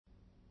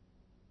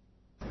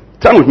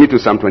Turn with me to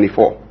Psalm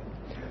 24.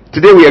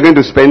 Today we are going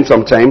to spend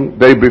some time,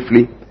 very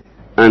briefly,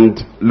 and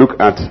look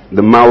at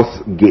the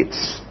mouth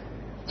gates.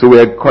 So we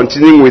are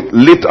continuing with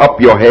Lift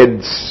Up Your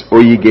Heads, O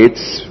Ye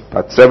Gates,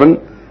 part 7,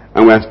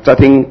 and we are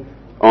starting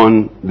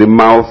on the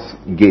mouth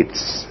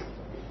gates.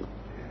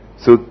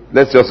 So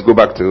let's just go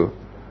back to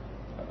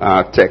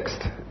our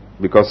text,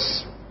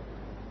 because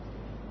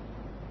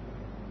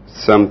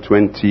Psalm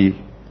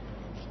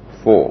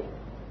 24.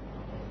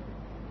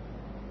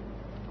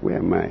 Where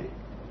am I?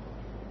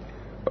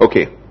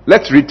 Okay,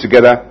 let's read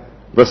together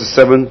verses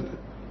 7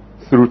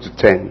 through to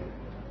 10.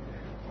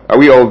 Are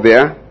we all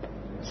there?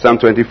 Psalm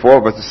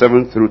 24, verses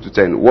 7 through to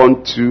 10.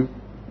 1, 2,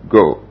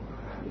 go.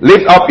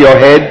 Lift up your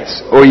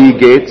heads, O ye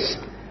gates,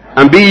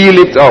 and be ye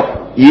lift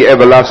up, ye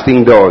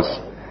everlasting doors,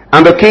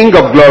 and the King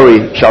of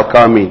glory shall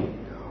come in.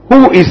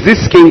 Who is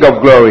this King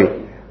of glory?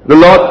 The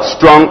Lord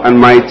strong and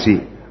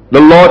mighty,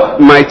 the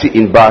Lord mighty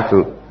in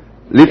battle.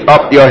 Lift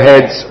up your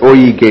heads, O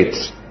ye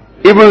gates,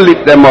 even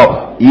lift them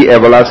up, ye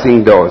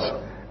everlasting doors,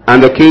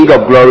 and the King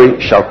of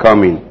glory shall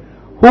come in.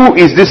 Who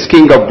is this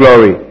King of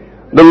glory?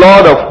 The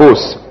Lord of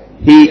hosts.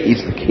 He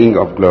is the King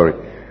of glory.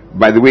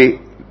 By the way,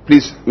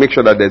 please make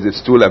sure that there's a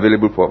stool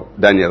available for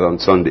Daniel on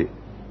Sunday.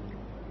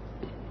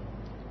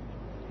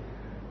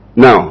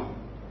 Now,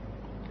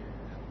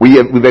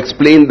 we've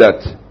explained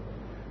that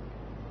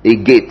a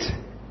gate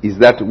is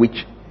that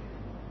which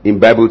in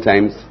Bible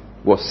times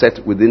was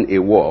set within a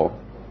wall,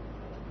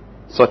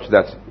 such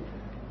that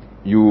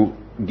you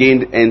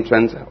gained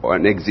entrance or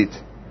an exit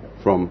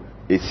from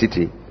a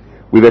city.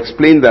 We've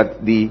explained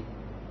that the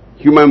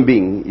human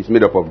being is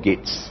made up of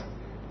gates,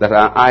 that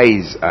our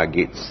eyes are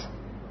gates,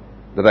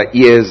 that our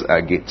ears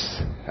are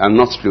gates, our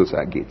nostrils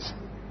are gates,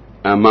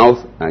 our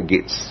mouth are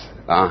gates,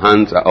 our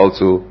hands are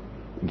also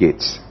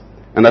gates.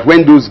 And that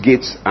when those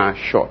gates are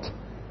shut,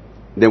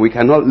 then we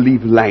cannot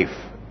live life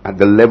at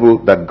the level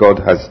that God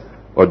has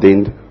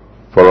ordained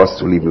for us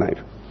to live life.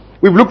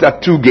 We've looked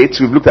at two gates.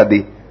 We've looked at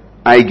the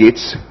eye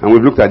gates and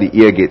we've looked at the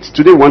ear gates.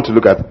 Today we want to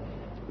look at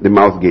the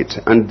mouth gate.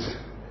 And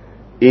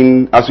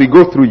as we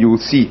go through, you will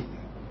see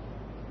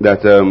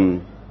that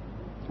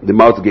the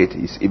mouth gate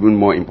is even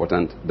more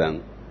important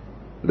than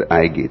the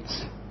eye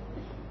gates.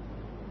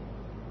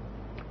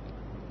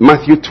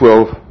 Matthew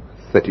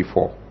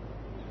 12:34.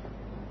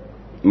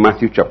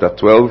 Matthew chapter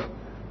 12,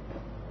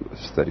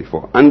 verse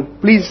 34.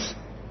 And please,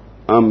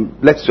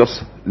 let's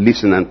just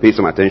listen and pay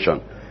some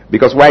attention.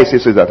 Because why I say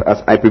so is that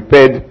as I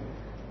prepared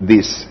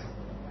this,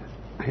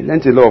 I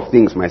learned a lot of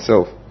things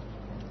myself.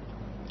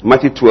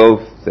 Matthew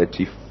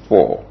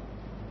 12:34.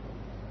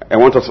 I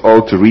want us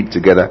all to read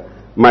together.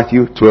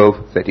 Matthew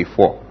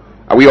 12:34.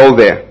 Are we all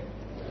there?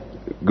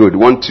 Good.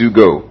 1, 2,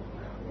 go.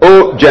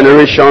 O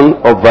generation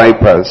of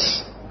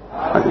vipers,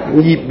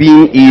 ye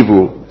being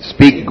evil,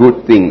 speak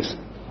good things.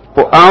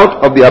 For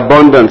out of the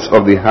abundance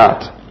of the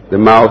heart, the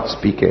mouth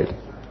speaketh.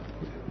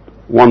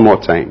 One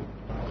more time.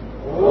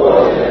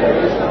 O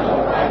generation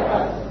of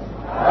vipers,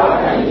 how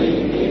can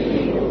ye be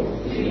evil,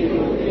 speak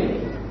good things?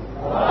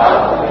 For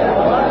out of the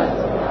abundance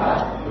of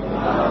the heart, the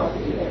mouth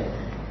speaketh.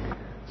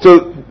 So,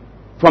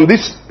 from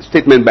this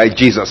statement by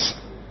Jesus,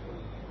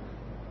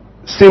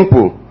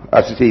 simple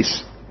as it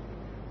is,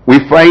 we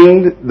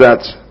find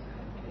that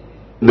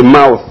the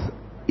mouth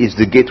is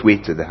the gateway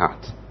to the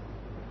heart.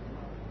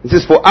 It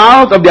says, for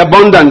out of the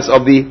abundance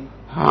of the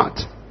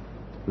heart,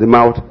 the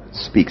mouth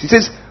speaks. It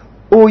says,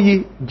 O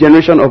ye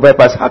generation of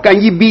vipers, how can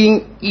ye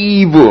being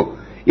evil?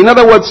 In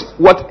other words,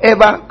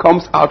 whatever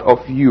comes out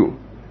of you,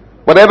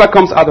 whatever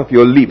comes out of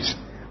your lips,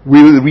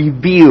 will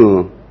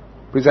reveal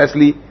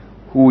precisely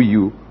who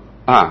you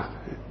are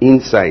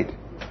inside.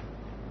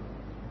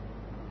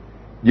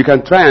 You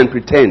can try and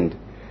pretend,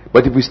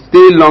 but if we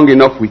stay long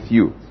enough with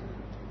you,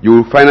 you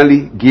will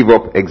finally give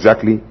up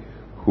exactly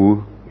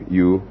who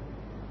you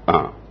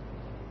are.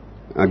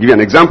 I'll give you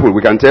an example.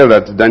 We can tell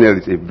that Daniel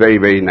is a very,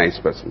 very nice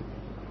person.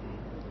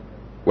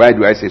 Why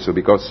do I say so?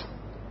 Because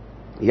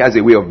he has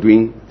a way of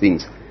doing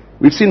things.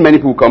 We've seen many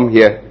people come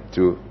here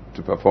to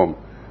perform,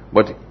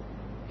 but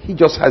he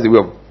just has a way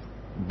of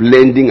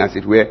blending, as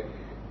it were,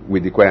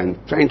 with the choir and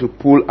trying to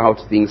pull out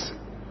things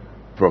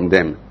from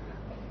them.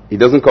 He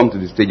doesn't come to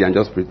the stage and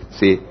just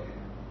say,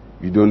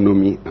 you don't know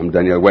me, I'm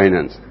Daniel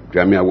Winans,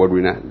 Grammy Award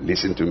winner,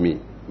 listen to me,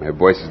 my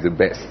voice is the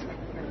best.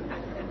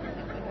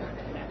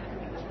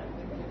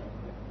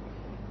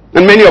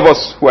 And many of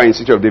us who are in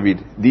City of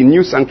David, the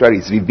new sanctuary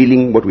is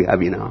revealing what we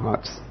have in our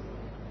hearts.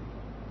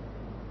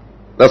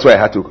 That's why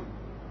I had to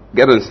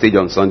get on stage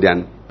on Sunday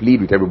and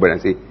plead with everybody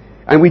and say,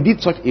 and we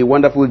did such a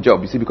wonderful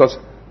job, you see, because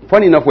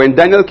funny enough, when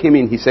Daniel came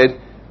in, he said,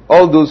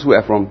 all those who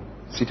are from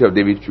City of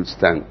David should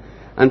stand.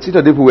 And City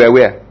of David were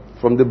where?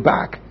 From the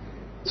back.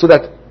 So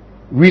that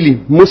really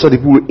most of the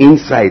people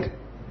inside,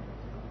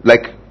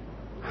 like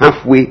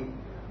halfway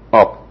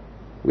up,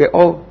 were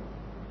all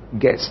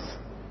guests.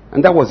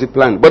 And that was the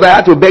plan. But I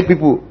had to beg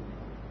people.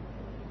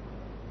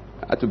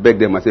 I had to beg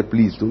them. I said,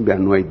 please don't be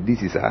annoyed.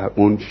 This is our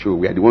own show.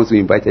 We are the ones who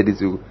invited this.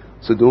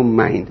 So don't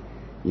mind.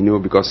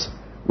 Because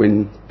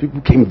when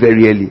people came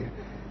very early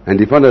and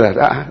they found out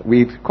that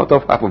we've cut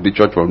off half of the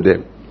church from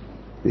them.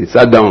 They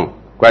sat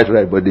down, quite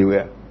right, but they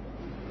were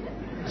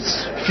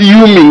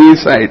fuming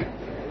inside.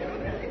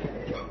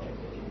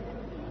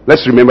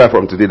 Let's remember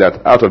from today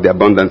that out of the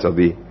abundance of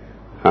the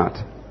heart,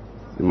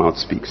 the mouth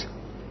speaks.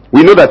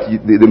 We know that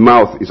the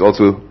mouth is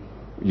also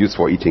used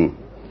for eating.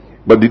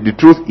 But the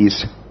truth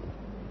is,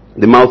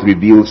 the mouth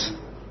reveals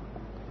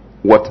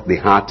what the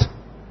heart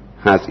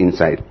has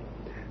inside.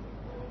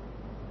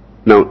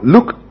 Now,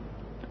 look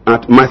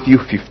at Matthew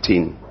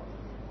 15.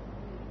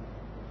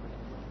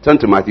 Turn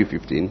to Matthew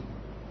 15.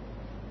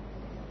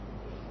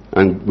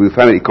 And we'll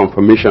find a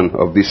confirmation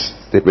of this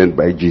statement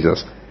by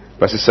Jesus.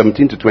 Verses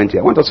 17 to 20.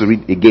 I want us to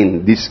read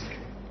again this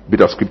bit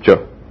of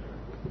scripture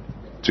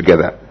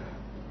together.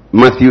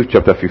 Matthew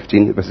chapter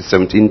 15, verses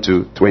 17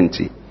 to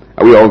 20.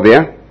 Are we all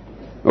there?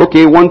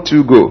 Okay, 1,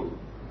 2, go.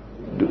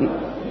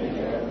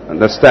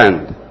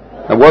 Understand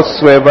that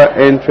whatsoever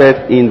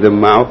entereth in the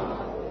mouth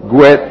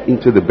goeth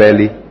into the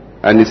belly,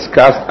 and is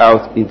cast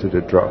out into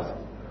the trough.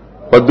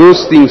 But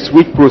those things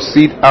which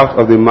proceed out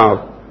of the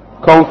mouth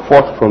come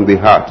forth from the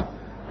heart,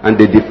 and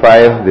they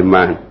defile the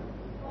man.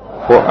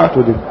 For out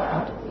of the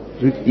heart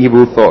proceed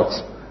evil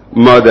thoughts,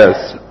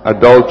 murders,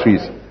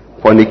 adulteries,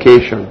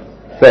 fornication,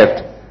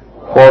 theft,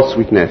 false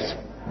witness,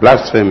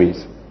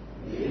 blasphemies.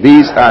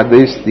 These are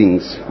these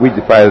things which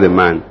defile the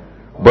man.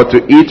 But to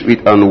eat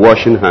with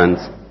unwashen hands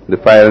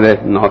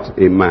defileth not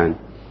a man.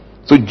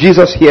 So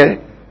Jesus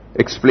here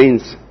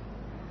explains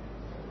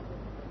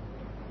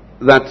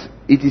that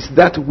it is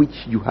that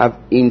which you have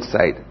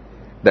inside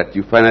that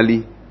you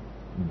finally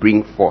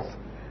bring forth,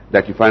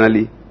 that you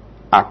finally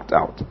act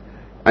out.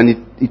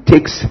 And it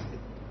takes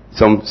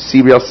some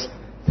serious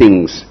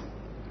things,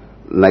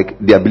 like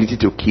the ability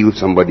to kill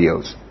somebody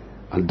else,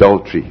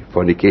 adultery,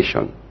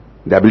 fornication,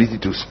 the ability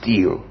to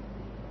steal,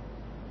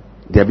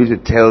 the ability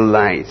to tell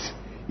lies.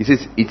 He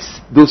says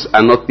those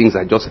are not things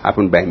that just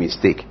happen by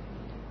mistake.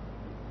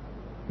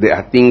 They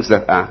are things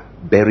that are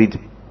buried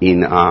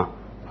in our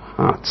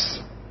hearts.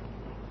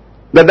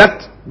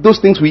 That those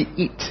things we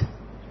eat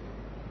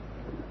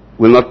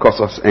will not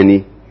cause us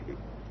any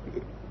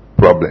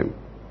problem.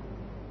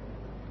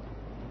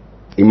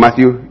 In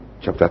Matthew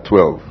chapter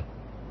 12,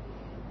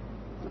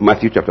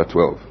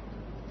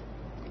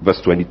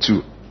 verse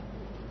 22.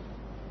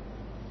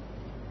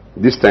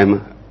 This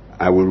time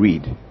I will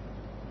read.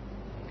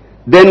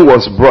 Then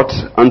was brought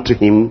unto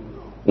him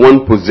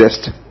one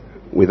possessed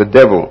with a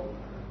devil,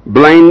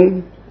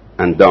 blind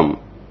and dumb,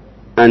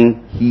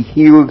 and he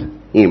healed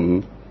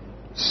him,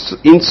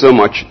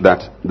 insomuch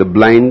that the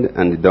blind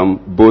and the dumb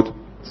both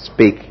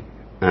spake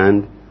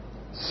and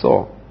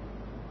saw.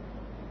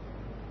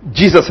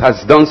 Jesus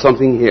has done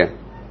something here.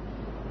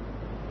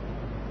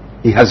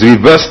 He has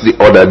reversed the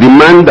order. The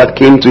man that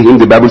came to him,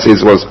 the Bible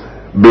says, was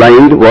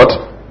blind, what?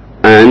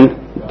 And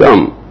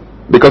dumb.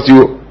 Because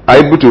you are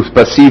able to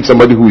perceive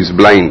somebody who is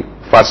blind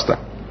faster.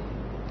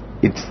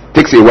 It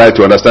takes a while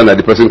to understand that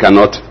the person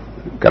cannot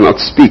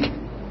speak.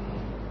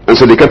 And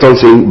so they kept on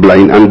saying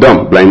blind and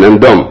dumb, blind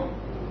and dumb.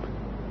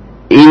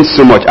 In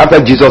so much,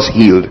 after Jesus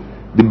healed,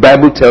 the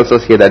Bible tells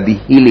us here that the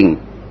healing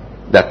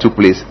that took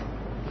place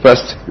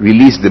first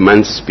released the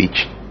man's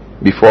speech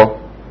before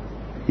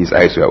his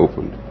eyes were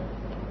opened.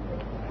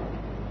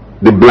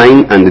 The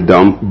blind and the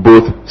dumb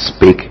both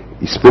spake.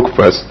 He spoke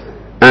first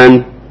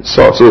and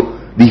saw. So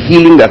the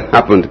healing that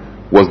happened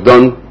was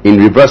done in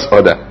reverse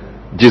order.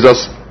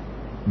 Jesus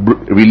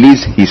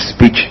released his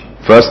speech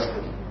first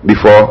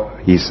before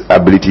his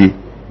ability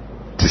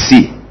to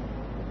see.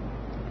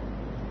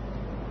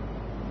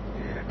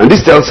 And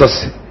this tells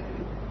us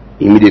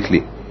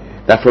immediately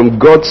that from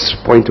God's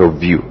point of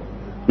view,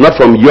 not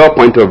from your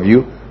point of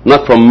view,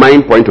 not from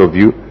my point of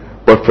view,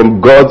 but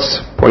from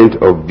God's point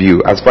of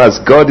view, as far as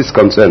God is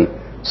concerned,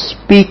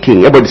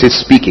 speaking, everybody says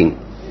speaking,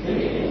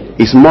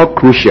 is more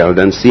crucial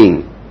than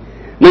seeing.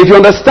 Now, if you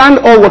understand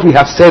all what we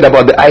have said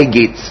about the eye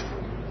gates,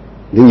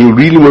 then you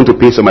really want to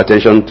pay some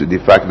attention to the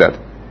fact that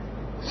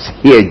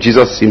here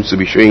Jesus seems to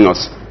be showing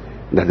us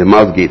that the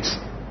mouth gates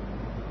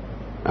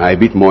are a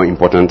bit more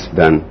important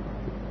than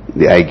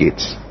the eye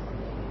gates.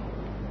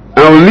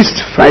 I will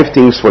list 5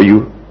 things for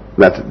you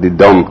that the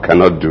dumb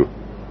cannot do.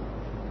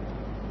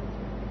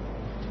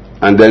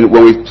 And then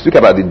when we speak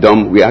about the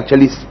dumb, we're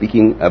actually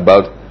speaking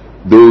about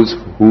those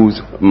whose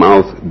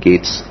mouth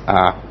gates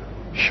are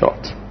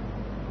shut.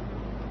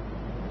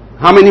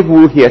 How many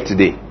people here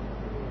today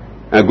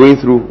are going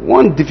through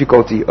one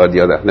difficulty or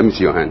the other? Let me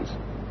see your hands.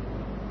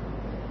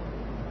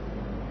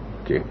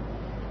 Okay.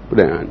 Put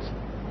down your hands.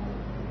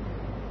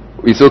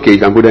 It's okay, you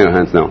can put down your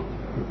hands now.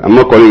 I'm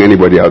not calling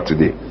anybody out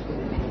today.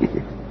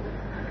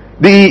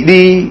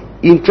 The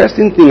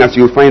interesting thing, as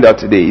you'll find out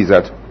today, is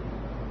that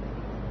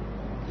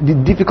the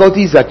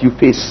difficulties that you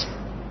face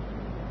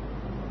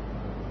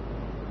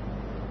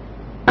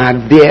are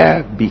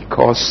there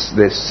because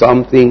there's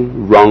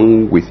something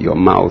wrong with your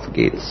mouth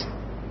gates.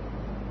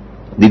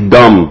 The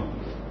dumb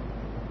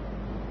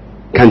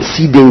can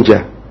see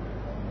danger,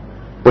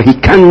 but he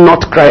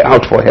cannot cry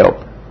out for help.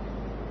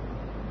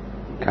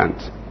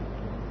 Can't.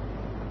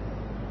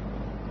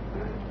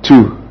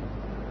 2,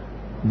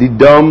 the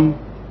dumb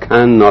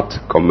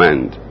cannot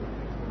command.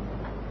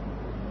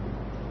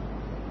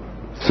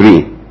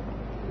 3,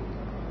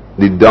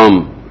 the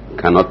dumb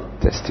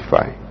cannot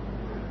testify.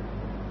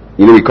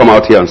 You know, we come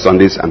out here on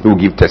Sundays and people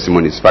give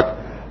testimonies. In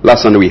fact,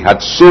 last Sunday we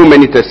had so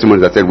many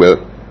testimonies that said, well,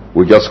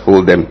 we'll just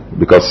hold them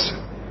because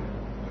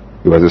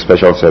it was a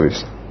special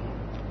service.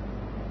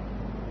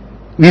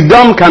 The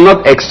dumb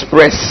cannot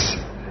express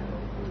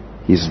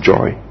his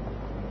joy.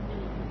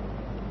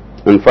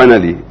 And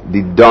finally,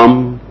 the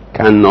dumb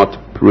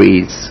cannot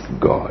praise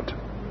God.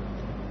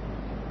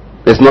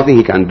 There's nothing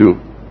he can do.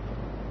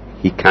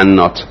 He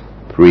cannot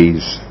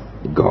praise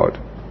God.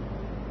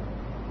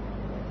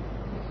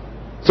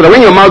 So that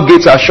when your mouth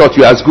gates are shut,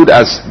 you're as good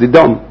as the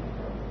dumb.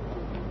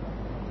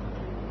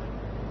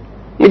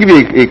 Let me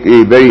give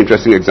you a very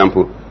interesting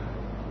example.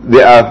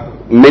 There are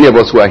many of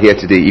us who are here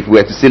today. If we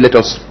were to say, let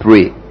us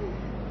pray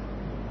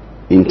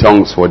in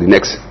tongues for the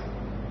next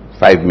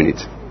 5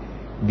 minutes,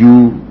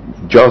 you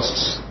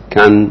just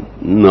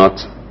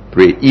cannot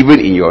pray, even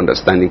in your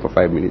understanding, for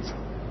 5 minutes.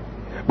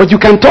 But you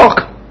can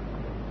talk.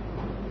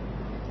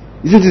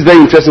 Isn't it very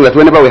interesting that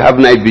whenever we have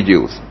night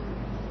vigils,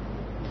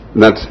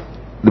 that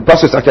the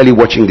pastor is actually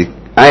watching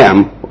I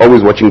am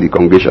always watching the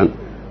congregation,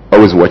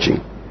 always watching.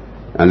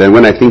 And then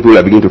when I think people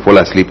are beginning to fall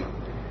asleep,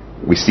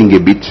 we sing a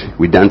bit,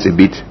 we dance a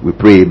bit, we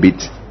pray a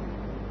bit.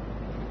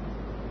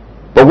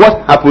 But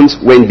what happens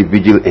when the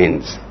vigil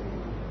ends?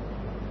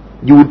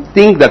 You would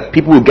think that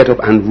people will get up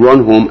and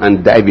run home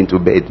and dive into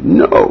bed.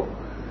 No.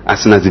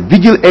 As soon as the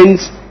vigil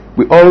ends,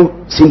 we all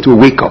seem to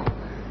wake up.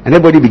 And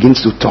everybody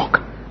begins to talk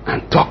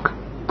and talk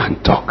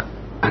and talk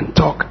and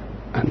talk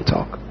and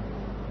talk.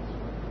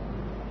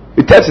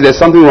 It tells you there's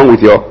something wrong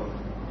with your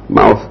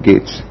mouth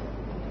gates.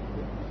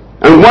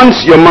 And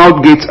once your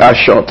mouth gates are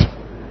shut,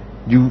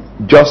 you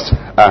just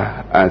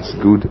are as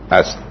good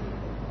as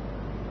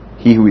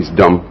he who is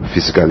dumb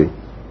physically.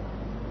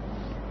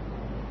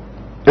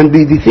 And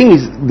the thing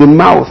is, the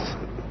mouth,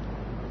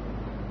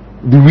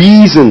 the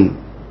reason,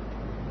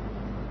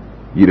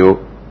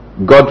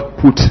 God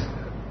put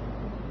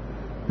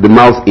the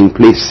mouth in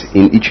place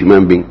in each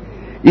human being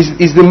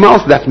is the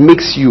mouth that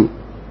makes you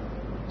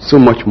so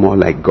much more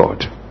like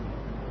God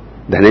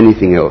than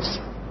anything else.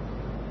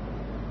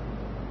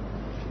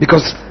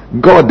 Because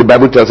God, the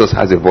Bible tells us,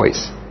 has a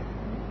voice.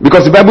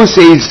 Because the Bible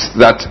says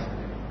that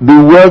the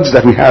words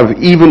that we have,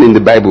 even in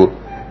the Bible,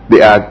 they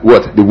are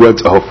what? The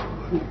words of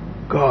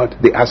God.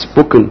 They are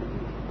spoken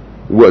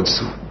words.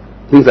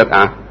 Things that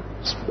are...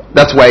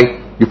 That's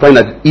why you find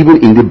that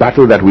even in the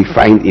battle that we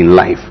find in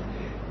life,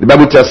 the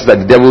Bible tells us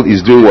that the devil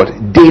is doing what?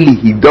 Daily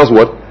he does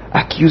what?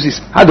 Accuses.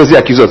 How does he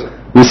accuse us?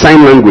 With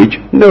sign language?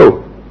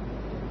 No.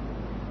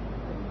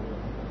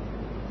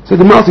 So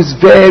the mouth is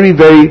very,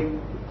 very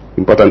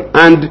important.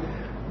 And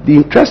the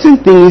interesting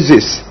thing is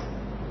this: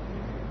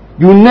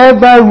 you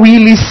never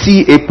really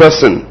see a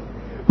person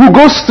who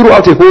goes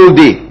throughout a whole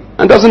day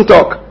and doesn't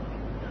talk.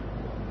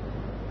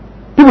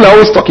 People are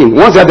always talking.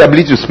 Once they have the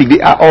ability to speak,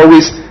 they are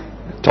always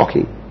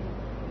talking.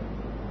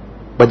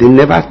 But they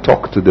never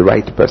talk to the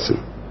right person.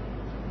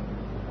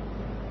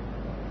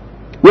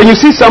 When you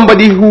see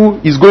somebody who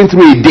is going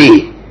through a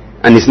day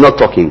and is not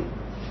talking,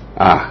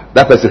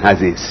 that person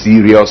has a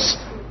serious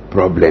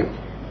problem.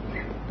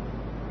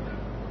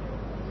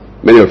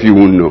 Many of you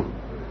won't know.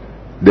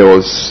 There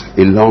was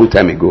a long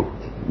time ago,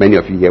 many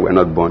of you here were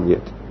not born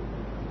yet,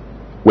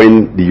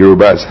 when the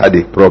Yorubas had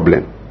a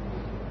problem.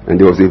 And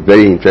there was a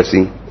very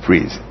interesting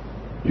phrase,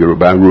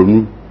 Yoruba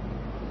Ronu.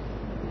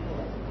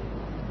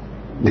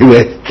 They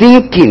were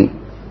thinking,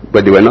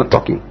 but they were not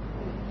talking.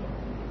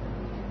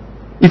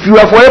 If you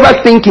are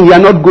forever thinking, you are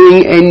not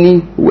going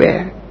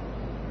anywhere.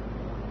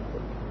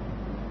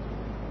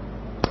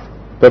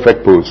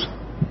 Perfect pose.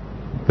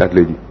 That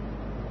lady.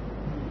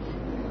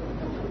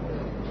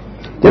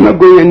 You're not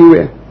going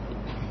anywhere.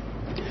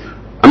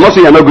 I'm not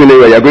saying you're not going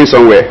anywhere, you're going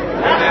somewhere.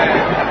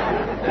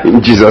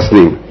 In Jesus'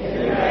 name.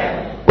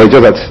 But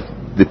just that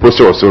the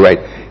posture was so right.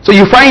 So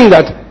you find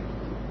that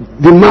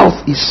the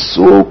mouth is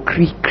so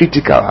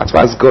critical as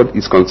far as God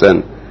is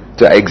concerned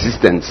to our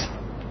existence.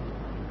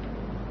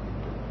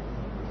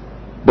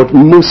 But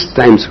most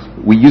times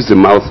we use the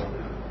mouth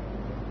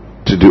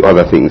to do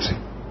other things.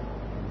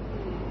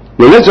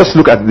 Now let's just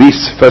look at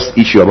this first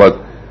issue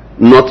about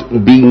not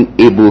being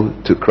able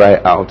to cry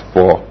out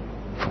for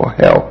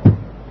help.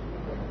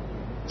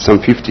 Psalm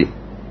 50.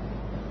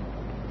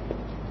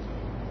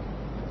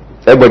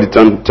 Everybody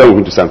turn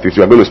into Psalm 50.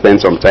 We're going to spend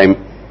some time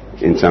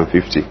in Psalm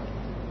 50.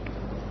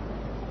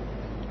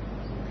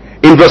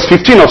 In verse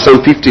 15 of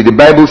Psalm 50, the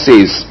Bible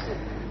says,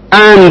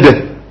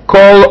 "And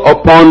call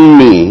upon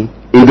me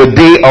in the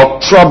day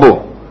of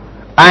trouble.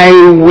 I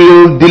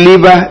will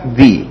deliver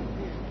thee,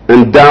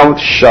 and thou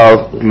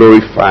shalt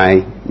glorify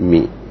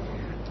me."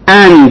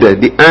 And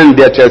the "and"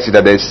 there tells you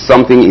that there is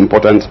something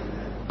important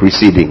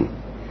preceding.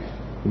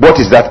 What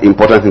is that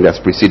important thing that's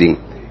preceding?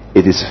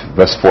 It is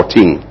verse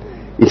 14.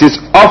 It says,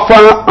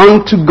 "Offer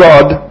unto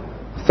God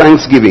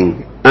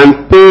thanksgiving,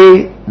 and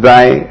pay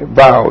thy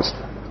vows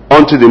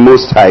unto the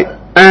Most High,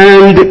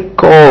 and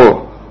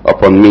call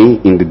upon me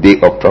in the day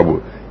of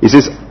trouble." It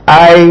says,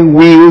 "I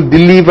will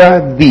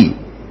deliver thee,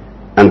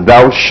 and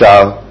thou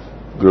shalt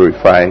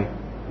glorify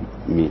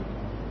me.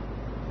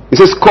 It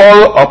says,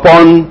 call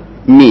upon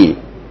me.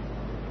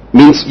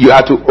 Means you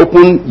have to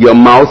open your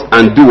mouth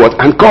and do what?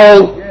 And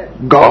call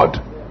God.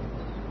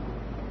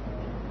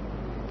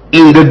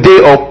 In the day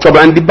of trouble.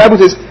 And the Bible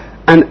says,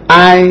 and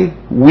I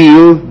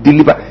will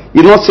deliver.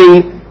 You're not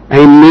saying,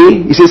 I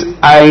may. It says,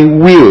 I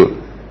will.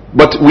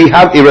 But we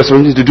have a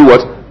responsibility to do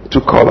what? To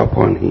call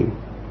upon him.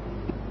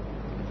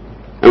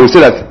 And we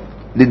say that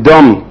the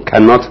dumb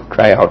cannot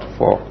cry out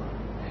for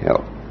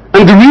help.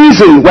 And the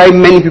reason why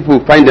many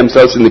people find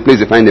themselves in the place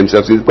they find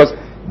themselves in is because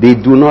they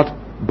do not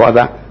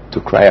bother to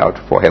cry out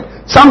for help.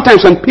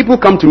 Sometimes when people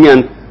come to me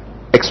and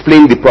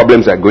explain the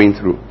problems they're going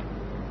through,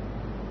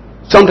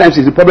 sometimes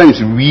if the problem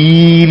is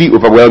really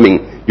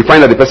overwhelming, you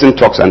find that the person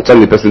talks and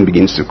suddenly the person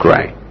begins to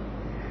cry.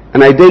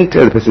 And I then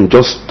tell the person,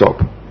 just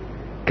stop.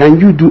 Can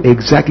you do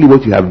exactly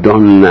what you have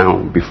done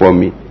now before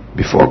me,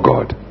 before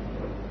God?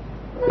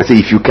 I say,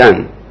 if you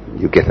can,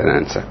 you get an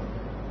answer.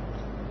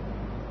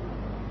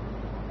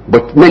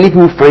 But many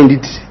people find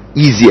it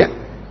easier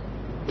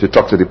to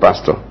talk to the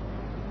pastor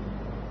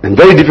and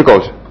very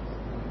difficult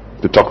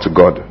to talk to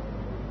God.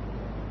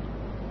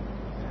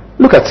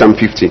 Look at Psalm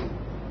 50.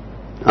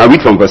 I'll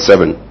read from verse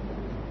 7.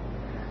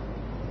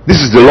 This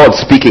is the Lord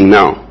speaking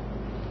now.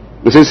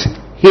 It says,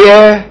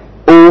 hear,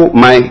 O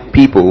my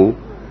people,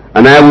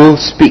 and I will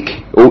speak,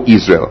 O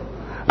Israel,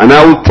 and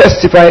I will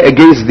testify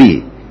against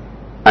thee.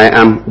 I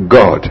am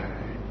God,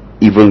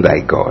 even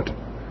thy God.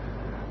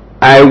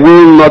 I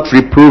will not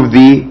reprove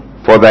thee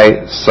for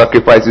thy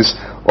sacrifices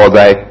or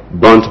thy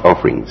burnt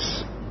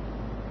offerings,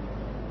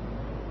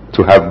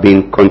 to have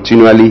been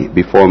continually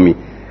before me.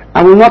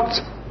 I will not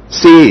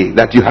say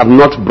that you have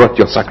not brought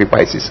your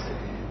sacrifices.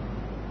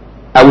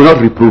 I will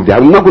not reprove thee.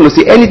 I'm not going to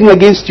say anything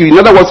against you. In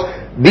other words,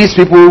 these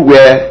people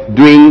were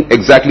doing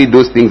exactly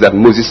those things that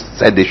Moses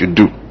said they should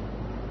do.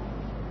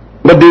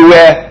 But they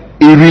were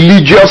a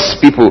religious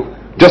people,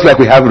 just like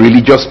we have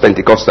religious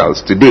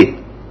Pentecostals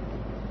today.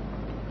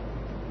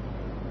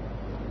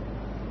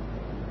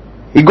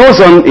 He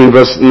goes on in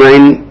verse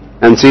 9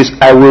 and says,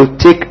 I will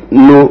take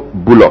no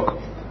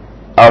bullock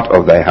out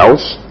of thy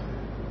house,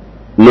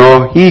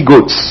 nor he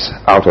goats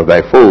out of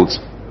thy folds.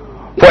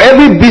 For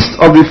every beast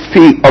of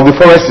the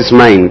forest is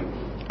mine,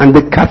 and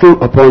the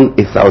cattle upon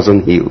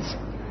 1,000 hills.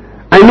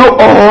 I know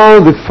all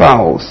the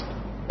fowls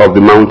of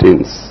the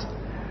mountains,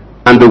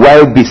 and the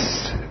wild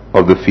beasts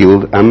of the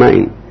field are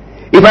mine.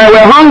 If I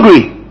were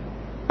hungry,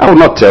 I would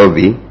not tell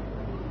thee,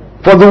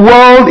 for the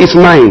world is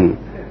mine,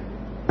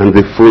 and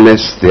the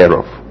fullness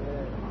thereof.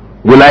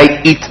 Will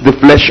I eat the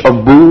flesh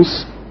of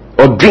bulls,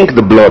 or drink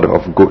the blood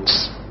of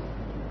goats?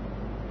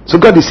 So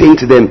God is saying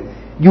to them,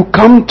 you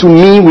come to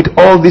me with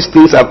all these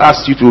things I've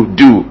asked you to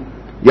do.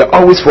 You're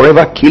always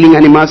forever killing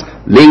animals,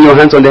 laying your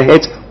hands on their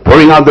heads,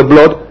 pouring out the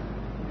blood.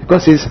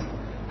 God says,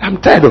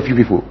 I'm tired of you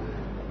people.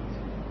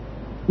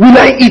 Will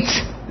I eat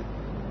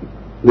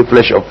the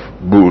flesh of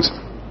bulls?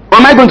 Or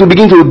am I going to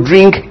begin to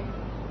drink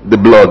the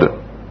blood?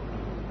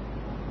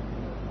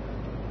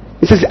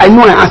 He says, I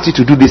know I asked you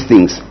to do these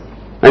things.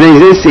 And then he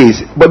then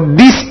says, but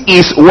this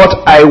is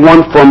what I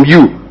want from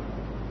you.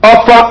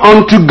 Offer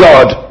unto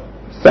God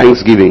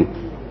thanksgiving,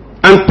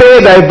 and pay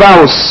thy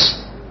vows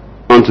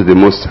unto the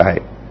Most High,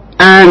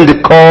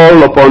 and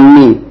call upon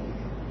me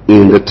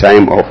in the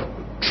time of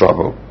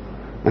trouble,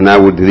 and I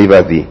will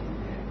deliver thee,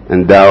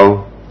 and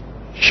thou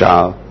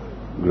shalt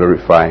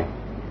glorify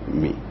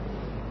me.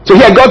 So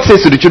here God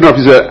says to the children of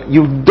Israel,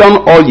 you've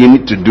done all you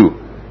need to do.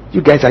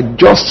 You guys are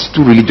just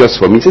too religious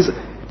for me. He says,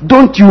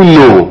 don't you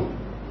know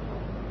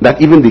that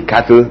even the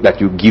cattle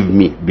that you give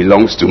me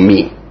belongs to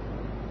me?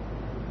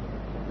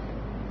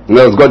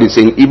 Well, God is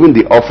saying, even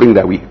the offering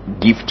that we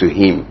give to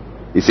him,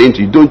 he's saying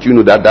to you, don't you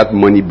know that that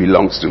money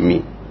belongs to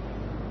me?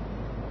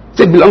 He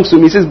said, belongs to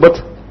me. He says, but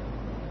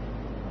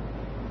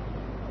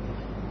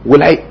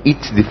will I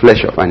eat the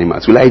flesh of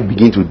animals? Will I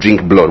begin to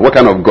drink blood? What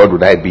kind of God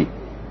would I be?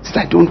 He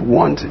said, I don't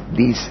want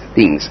these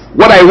things.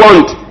 What I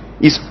want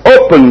is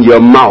open your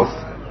mouth.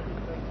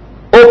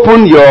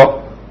 Open your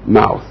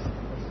mouth.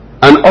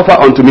 And offer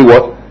unto me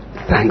what?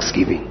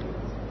 Thanksgiving.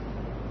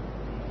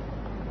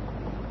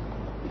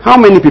 How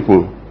many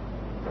people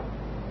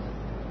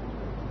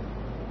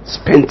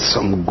spent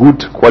some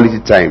good quality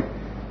time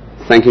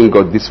thanking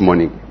God this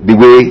morning the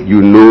way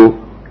you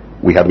know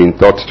we have been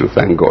taught to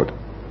thank God?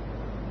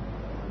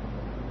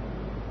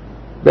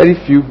 Very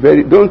few.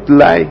 Don't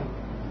lie.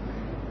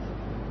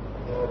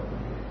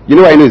 You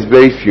know why I know it's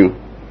very few?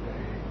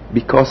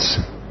 Because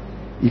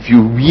if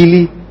you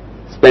really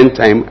spend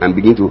time and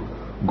begin to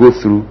go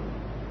through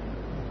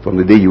from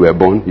the day you were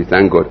born, you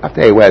thank God.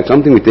 After a while,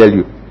 something will tell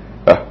you,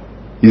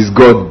 is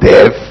God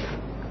deaf?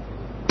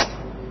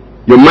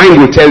 Your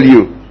mind will tell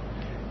you,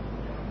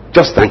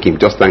 just thank him,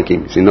 just thank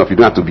him. It's enough. You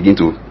don't have to begin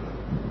to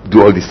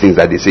do all these things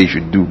that they say you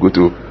should do. Go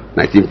to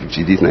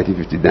 1950 this,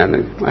 1950 that.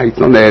 It's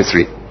not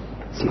necessary.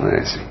 It's not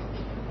necessary.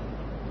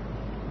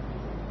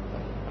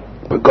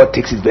 But God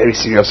takes it very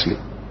seriously.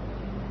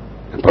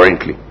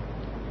 Apparently.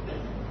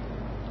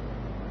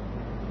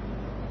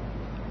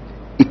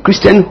 A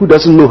Christian who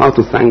doesn't know how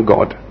to thank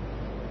God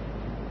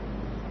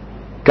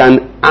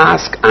can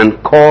ask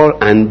and call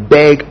and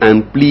beg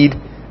and plead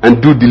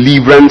and do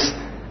deliverance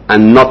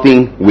and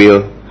nothing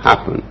will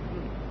happen.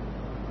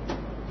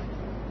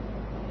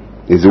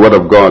 It's the word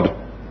of God.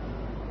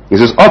 It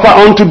says, offer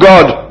unto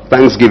God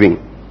thanksgiving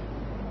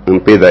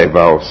and pay thy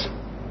vows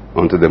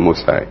unto the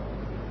Most High.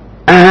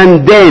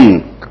 And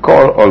then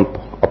call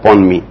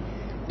upon me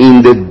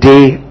in the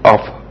day of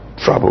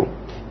trouble.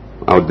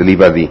 I'll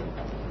deliver thee,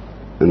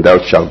 and thou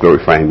shalt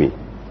glorify me.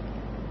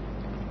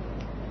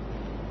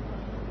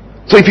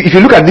 So if you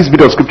look at this bit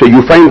of scripture,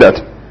 you find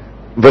that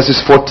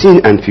verses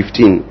 14 and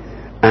 15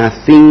 are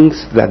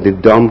things that the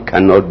dumb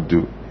cannot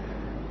do.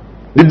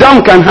 The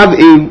dumb can have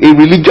a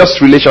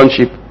religious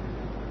relationship.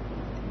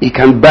 He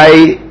can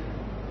buy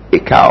a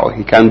cow,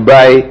 he can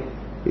buy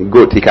a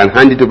goat, he can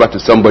hand it over to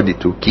somebody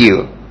to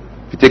kill.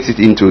 If he takes it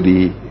into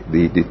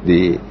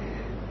the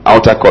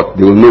outer court,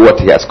 they will know what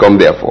he has come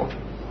there for.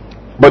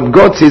 But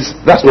God says,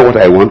 that's not what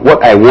I want.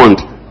 What I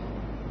want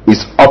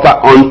is offer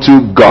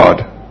unto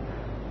God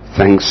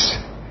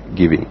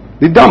thanksgiving.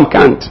 The dumb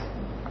can't.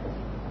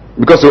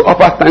 Because to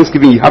offer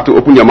thanksgiving, you have to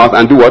open your mouth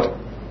and do what?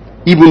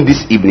 Even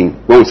this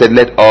evening, when we said,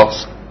 let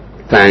us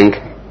thank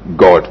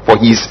God for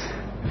his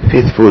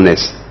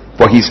faithfulness,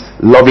 for his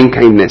loving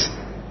kindness.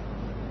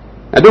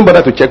 I don't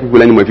bother to check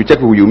people anymore. If you check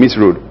people, you miss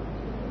road.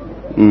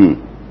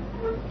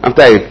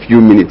 After a few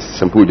minutes,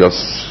 some people just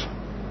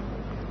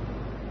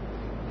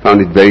found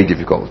it very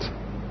difficult.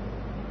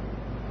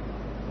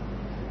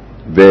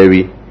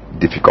 Very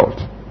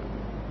difficult.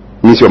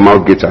 Means your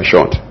mouth gates are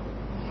shut.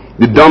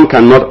 The dumb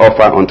cannot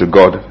offer unto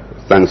God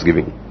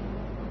thanksgiving.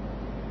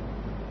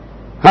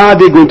 How are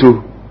they going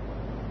to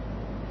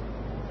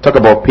talk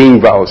about paying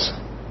vows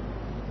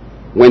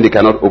when they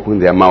cannot open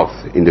their mouth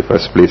in the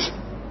first place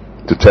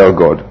to tell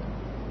God?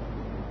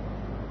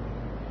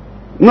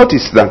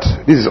 Notice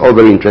that this is all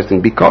very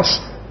interesting, because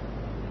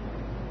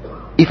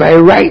if I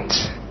write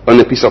on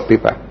a piece of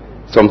paper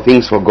some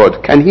things for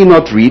God, can he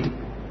not read?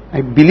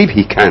 I believe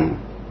he can.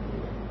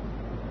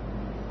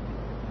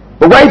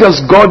 But why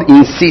does God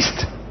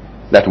insist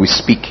that we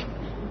speak?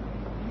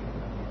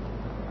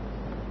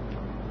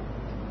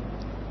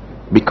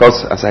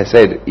 Because, as I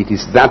said, it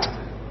is that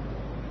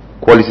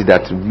quality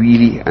that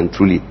really and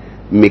truly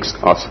makes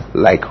us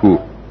like who?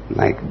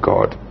 Like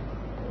God.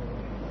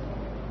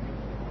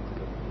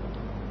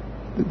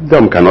 The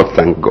dumb cannot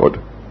thank God.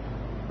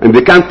 And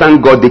they can't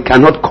thank God, they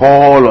cannot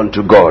call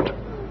unto God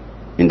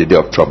in the day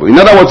of trouble. In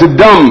other words, the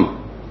dumb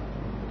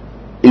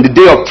in the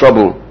day of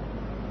trouble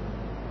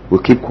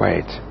will keep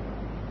quiet.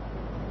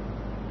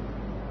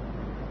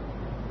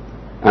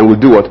 And will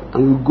do what?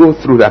 And will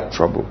go through that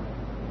trouble.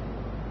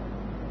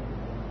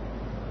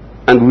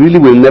 And really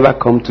will never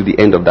come to the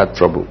end of that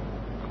trouble.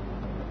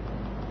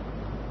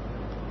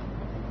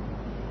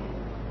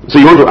 So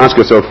you want to ask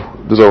yourself,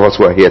 those of us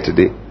who are here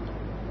today,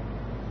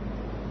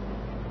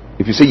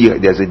 if you say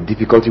there's a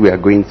difficulty we are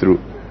going through,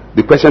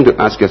 the question to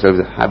ask yourself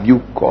is, have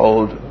you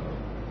called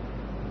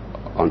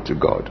unto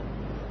God?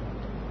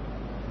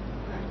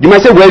 You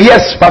might say, well,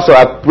 yes, Pastor,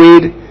 I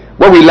prayed.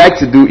 What we like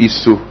to do is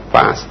to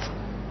fast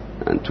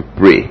and to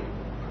pray.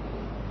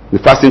 The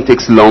fasting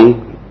takes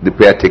long, the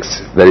prayer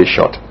takes very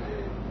short.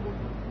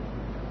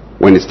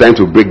 When it's time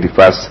to break the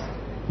fast,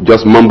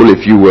 just mumble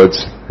a few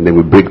words and then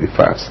we break the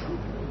fast.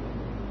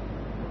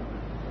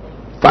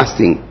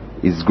 Fasting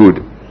is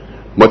good,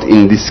 but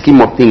in the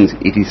scheme of things,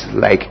 it is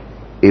like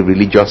a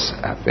religious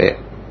affair.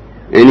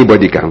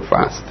 Anybody can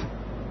fast.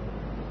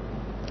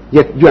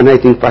 Yet you and I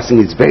think fasting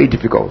is very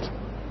difficult.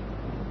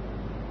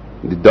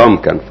 The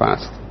dumb can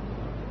fast.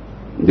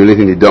 The only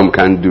thing the dumb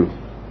can do,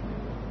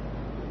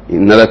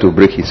 in order to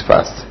break his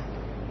fast,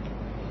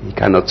 he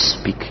cannot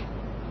speak.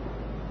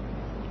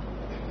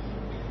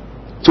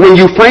 So when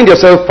you find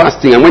yourself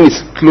fasting, and when it's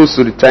close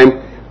to the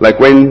time, like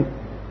when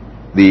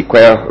the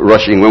choir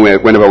rush in,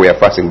 whenever we are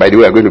fasting, by the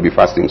way, we are going to be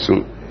fasting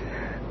soon.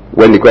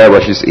 When the choir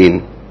rushes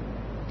in,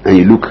 and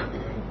you look,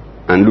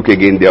 and look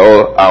again, they're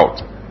all out.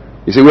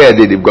 You say, where are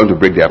they? They've gone to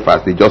break their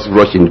fast. They just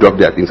rush in, drop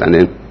their things, and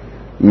then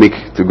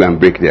make to go and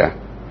break their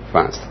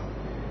fast,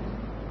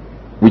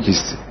 which is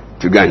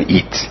to go and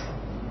eat.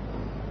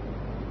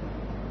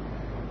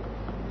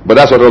 But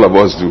that's what all of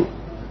us do.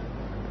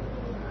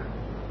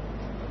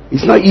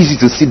 It's not easy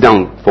to sit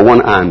down for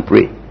 1 hour and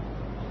pray.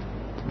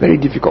 It's very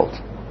difficult.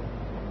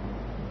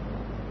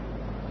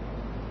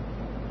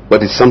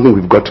 But it's something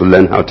we've got to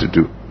learn how to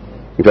do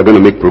if we're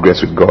going to make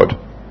progress with God.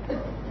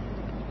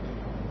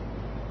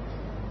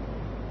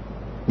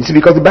 You see,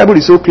 because the Bible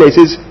is so clear, it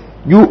says,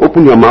 you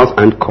open your mouth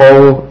and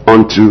call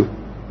unto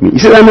me. He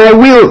said, and I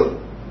will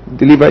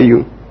deliver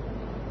you.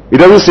 It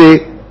doesn't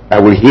say, I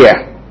will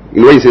hear.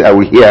 You know, when you say, I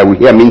will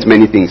hear means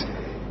many things.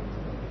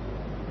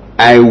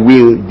 I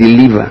will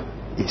deliver,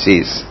 it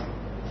says.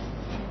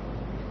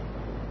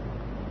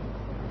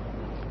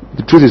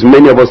 The truth is,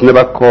 many of us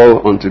never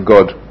call unto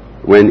God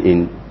when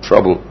in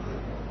trouble.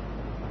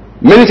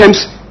 Many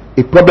times,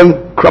 a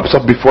problem crops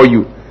up before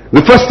you.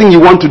 The first thing you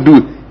want to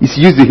do is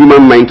use the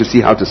human mind to see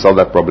how to solve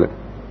that problem.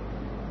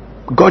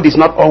 God is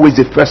not always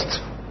the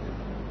first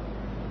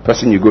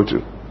person you go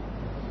to.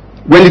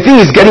 When the thing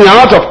is getting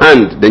out of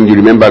hand, then you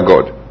remember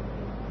God.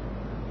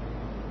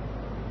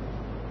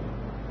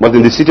 But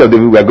in the city of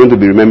David, we are going to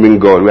be remembering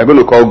God. We are going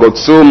to call God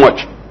so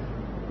much,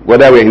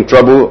 whether we're in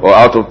trouble or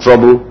out of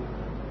trouble,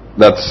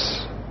 that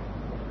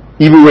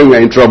even when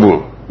we're in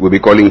trouble, we'll be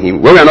calling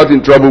him. When we're not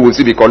in trouble, we'll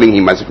still be calling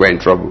him as if we're in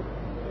trouble.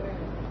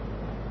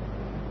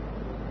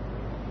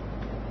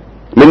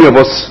 Many of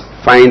us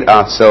find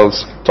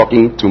ourselves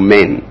talking to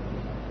men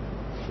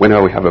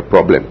whenever we have a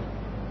problem.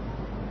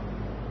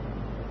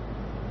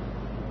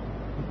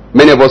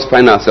 Many of us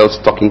find ourselves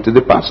talking to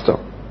the pastor.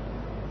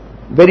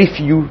 Very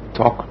few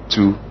talk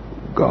to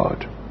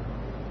God.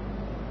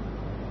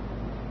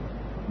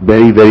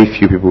 Very, very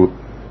few people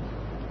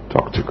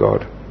talk to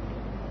God.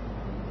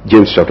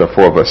 James chapter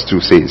 4 verse 2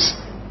 says,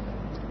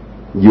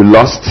 you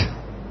lust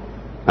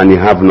and you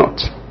have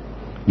not.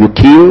 You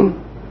kill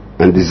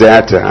and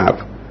desire to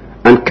have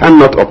and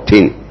cannot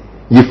obtain.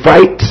 You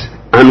fight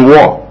and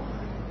war,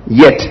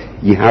 yet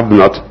ye have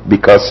not,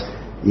 because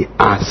ye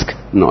ask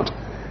not.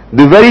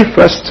 The very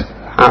first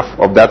half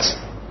of that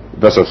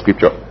verse of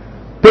scripture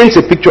paints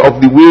a picture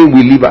of the way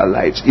we live our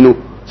lives.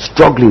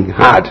 Struggling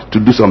hard to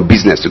do some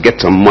business, to get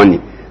some money,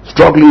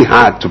 struggling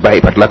hard to buy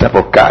a particular type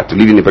of car, to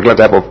live in a particular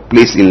type of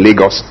place in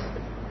Lagos.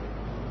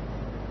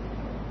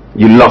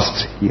 You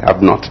lost, you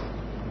have not.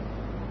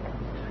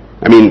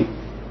 I mean,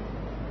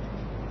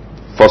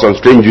 for some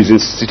strange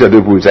reasons, city of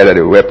people decided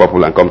they wear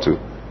purple and come to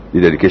the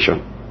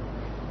dedication.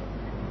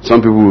 Some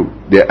people,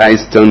 their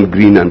eyes turned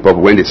green and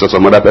purple when they saw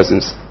some other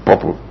person's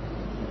purple.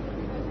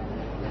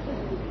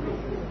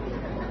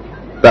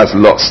 That's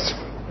lost.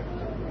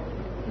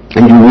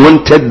 And you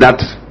wanted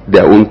that,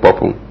 their own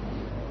purple.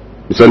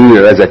 You suddenly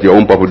realize that your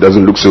own purple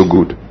doesn't look so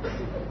good.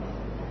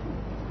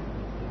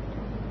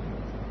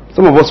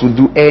 Some of us will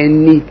do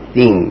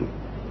anything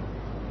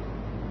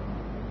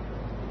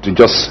to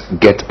just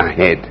get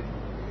ahead.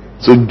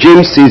 So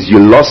James says you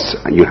lost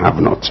and you have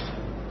not.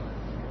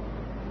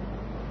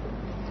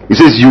 He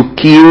says you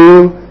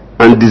kill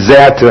and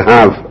desire to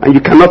have and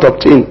you cannot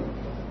obtain.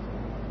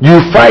 You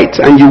fight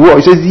and you war.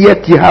 He says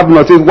yet you have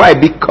not. He says why?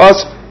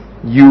 Because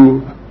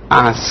you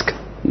ask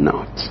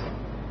not.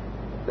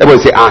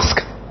 Everybody say ask.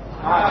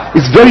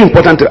 It's very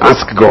important to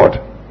ask God.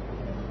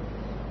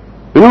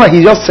 Remember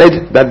he just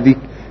said that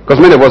because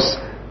many of us,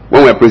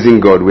 when we're praising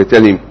God, we're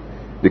telling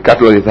him the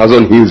cattle on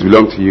 1,000 hills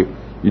belong to you.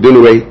 You don't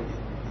know where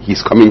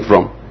he's coming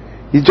from.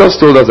 He just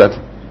told us that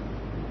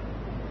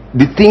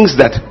the things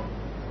that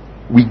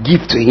we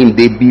give to him,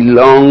 they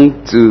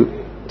belong to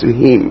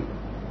him.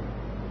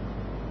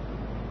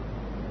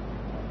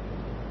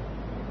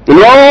 And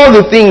all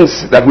the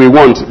things that we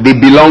want, they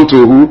belong to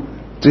who?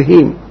 To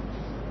him.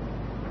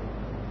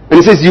 And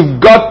he says, you've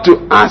got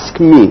to ask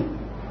me.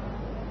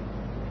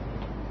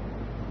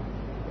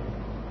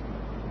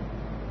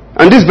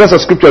 And this verse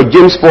of scripture,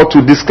 James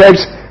 4:2,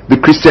 describes the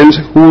Christians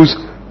whose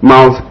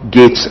mouth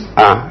gates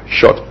are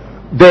shut.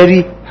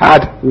 Very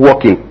hard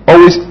working,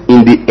 always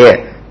in the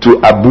air to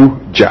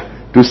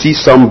Abuja to see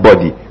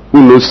somebody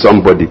who knows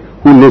somebody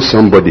who knows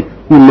somebody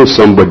who knows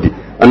somebody.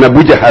 And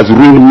Abuja has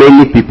ruined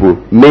many people.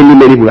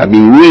 Many people have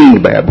been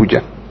ruined by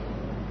Abuja.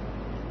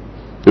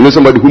 You know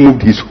somebody who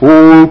moved his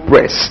whole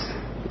press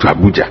to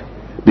Abuja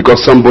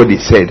because somebody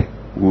said,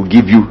 we'll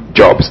give you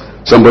jobs.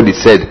 Somebody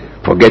said,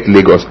 forget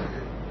Lagos.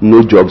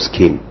 No jobs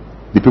came.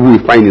 The people we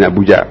find in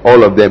Abuja,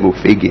 all of them will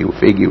fake it.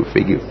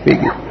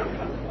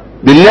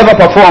 They never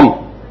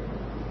perform.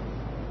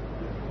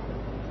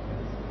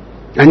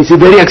 And it's a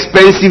very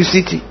expensive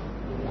city.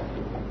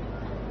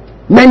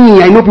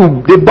 Many, I know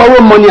people, they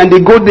borrow money and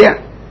they go there.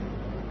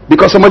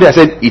 Because somebody has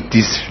said, it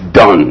is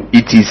done.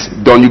 It is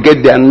done. You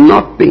get there,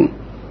 nothing.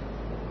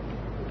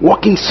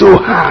 Working so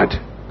hard.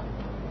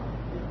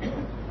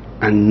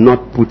 And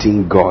not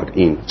putting God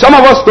in. Some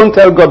of us don't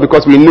tell God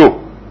because we know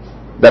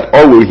that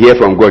all we'll hear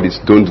from God is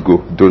don't go,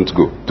 don't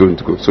go,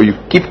 don't go. So you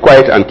keep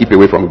quiet and keep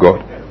away from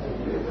God.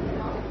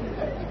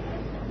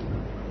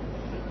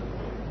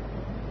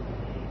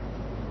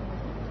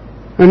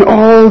 And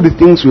all the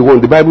things we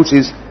want, the Bible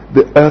says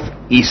the earth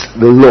is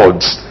the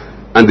Lord's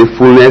and the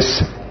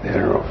fullness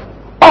thereof.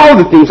 All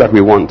the things that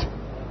we want,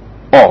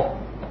 all,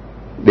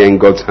 they're in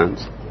God's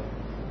hands.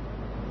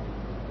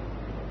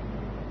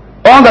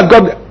 All that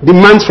God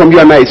demands from you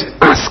and I is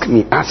ask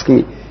me, ask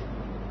me.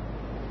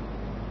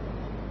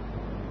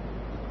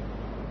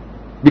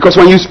 Because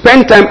when you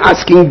spend time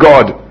asking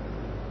God,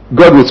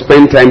 God will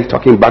spend time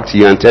talking back to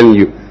you and telling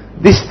you,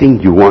 this thing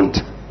you want,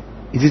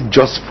 is it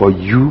just for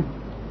you?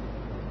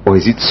 Or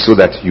is it so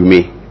that you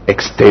may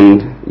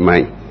extend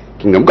my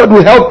kingdom? God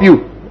will help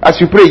you. As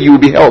you pray, you will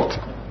be helped.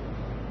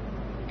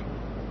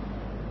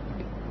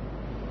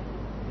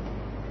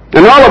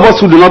 And all of us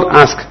who do not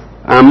ask,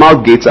 our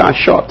mouth gates are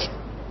shut.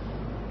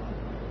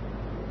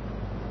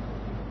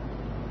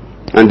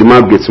 And the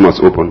mouth gates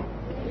must open.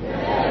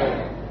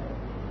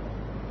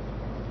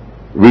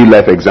 Real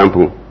life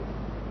example.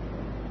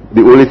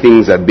 The only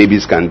things that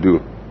babies can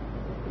do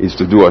is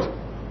to do what?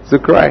 To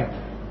cry.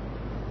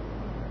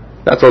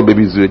 That's all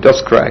babies do. They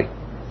just cry.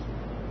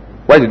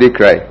 Why do they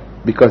cry?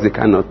 Because they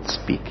cannot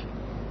speak.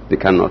 They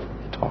cannot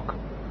talk.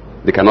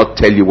 They cannot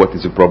tell you what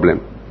is the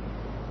problem.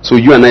 So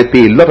you and I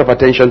pay a lot of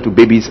attention to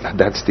babies at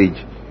that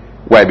stage.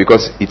 Why?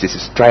 Because it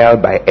is trial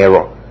by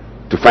error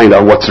to find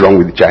out what's wrong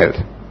with the child.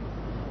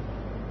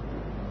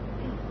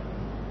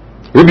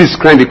 Baby is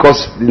crying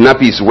because the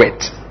nappy is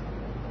wet.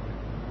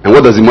 And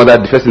what does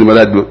the first thing the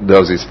mother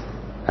does is,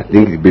 I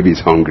think the baby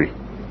is hungry.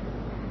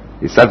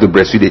 He starts to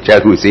breastfeed the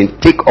child who is saying,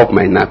 take off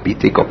my nappy,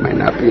 take off my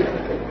nappy.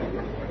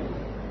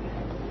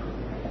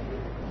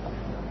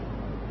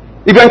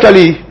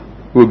 Eventually,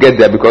 we'll get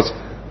there, because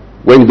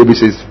when the baby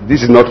says,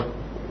 this is not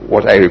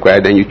what I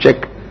require, then you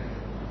check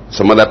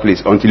some other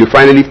place until you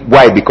finally,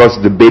 why? Because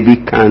the baby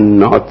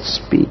cannot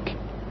speak.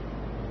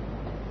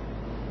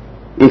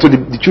 And so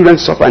the children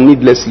suffer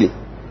needlessly.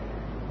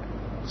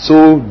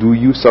 So do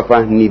you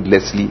suffer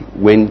needlessly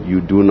when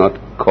you do not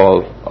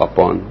call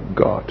upon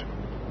God.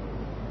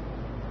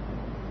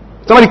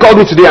 Somebody called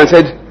me today and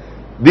said,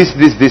 this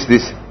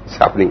is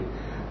happening.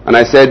 And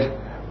I said,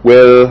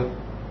 well,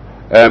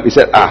 he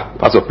said,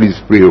 Pastor, please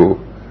pray.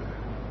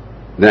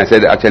 Then I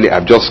said, actually,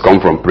 I've just come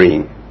from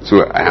praying,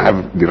 so I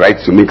have the right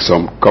to make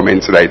some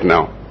comments right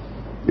now.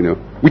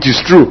 Which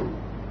is true.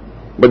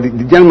 But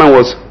the gentleman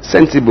was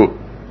sensible,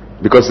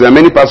 because there are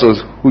many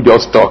pastors who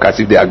just talk as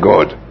if they are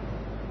God.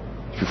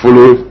 If you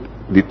follow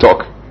the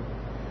talk,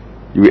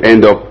 you will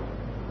end up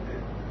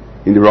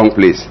in the wrong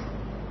place.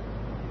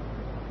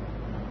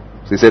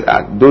 So he said,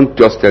 don't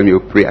just tell me to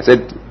pray. I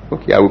said,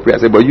 okay, I will pray. I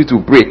said, but you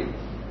too pray.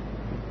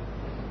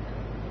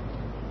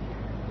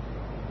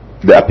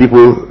 There are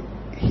people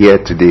here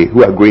today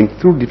who are going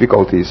through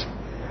difficulties,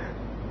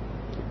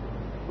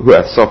 who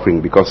are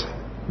suffering because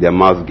their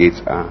mouth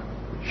gates are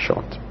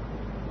shut.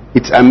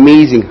 It's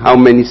amazing how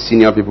many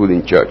senior people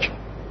in church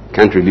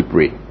can't really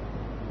pray.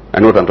 I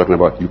know what I'm talking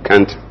about. You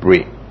can't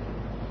pray.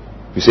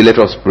 If you say, let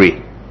us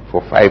pray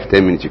for 5-10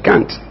 minutes, you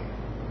can't.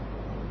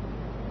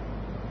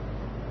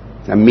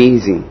 It's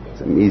amazing.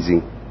 It's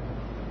amazing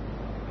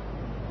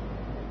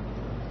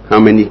how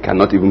many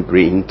cannot even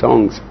pray in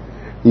tongues.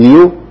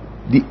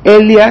 The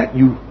earlier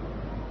you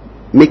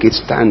make a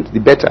stand, the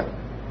better.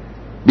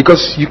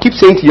 Because you keep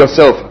saying to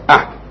yourself,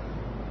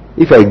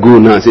 if I go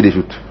now and say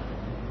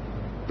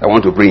I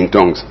want to pray in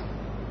tongues,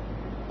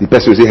 the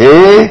person will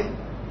say,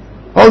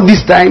 all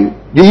this time,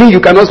 you mean you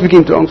cannot speak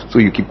in tongues? So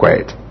you keep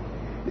quiet.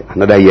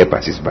 Another year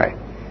passes by.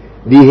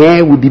 The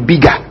hair will be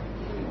bigger.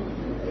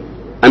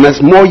 And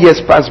as more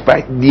years pass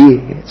by,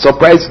 the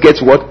surprise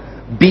gets what?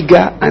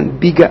 Bigger and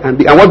bigger and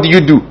bigger. And what do?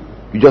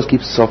 You just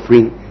keep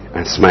suffering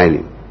and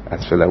smiling,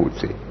 as fella would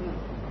say.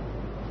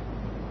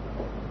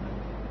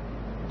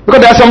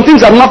 Because there are some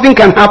things that nothing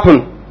can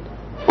happen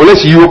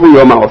unless you open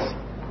your mouth.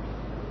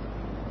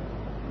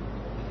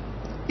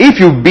 If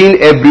you've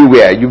been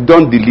everywhere, you've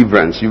done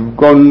deliverance, you've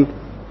gone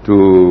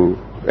to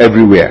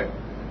everywhere,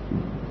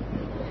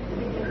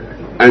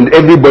 and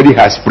everybody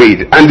has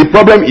prayed, and the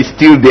problem is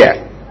still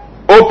there,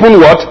 open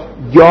what?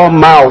 Your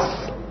mouth.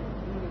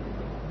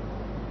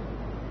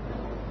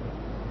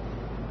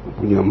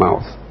 Open your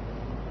mouth.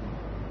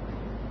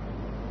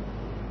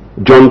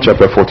 John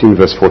chapter 14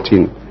 verse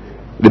 14.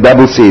 The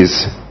Bible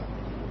says,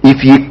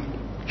 if ye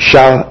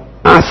shall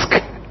ask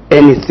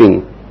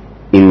anything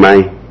in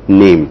my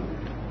name,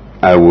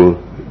 I will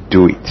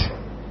do it.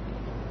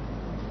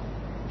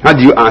 How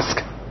do you ask?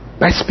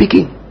 By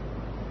speaking.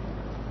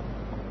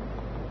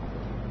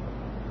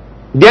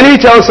 The enemy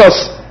tells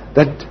us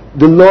that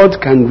the Lord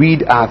can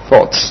read our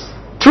thoughts.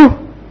 True.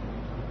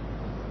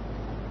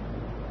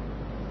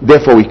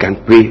 Therefore we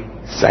can pray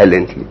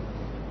silently.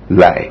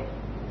 Lie.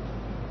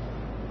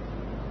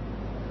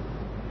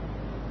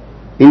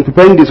 In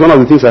preparing this, one of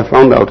the things I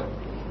found out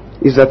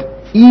is that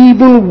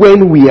even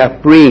when we are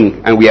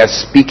praying and we are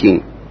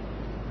speaking,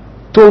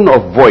 tone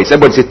of voice,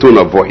 everybody say tone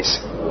of voice.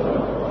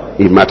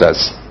 It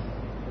matters.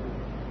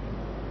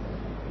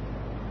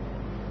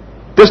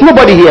 There's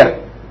nobody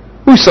here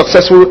who is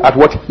successful at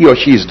what he or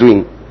she is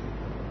doing.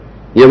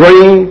 You're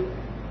running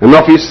an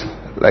office,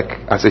 like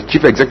as a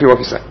chief executive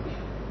officer.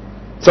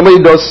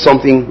 Somebody does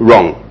something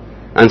wrong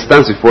and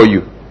stands before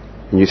you,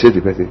 and you say to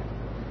the person,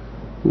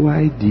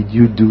 why did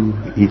you do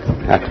it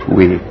that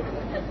way?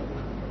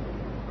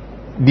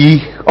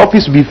 The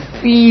office will be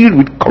filled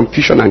with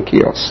confusion and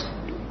chaos.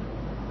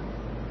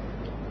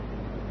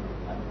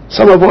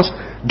 Some of us,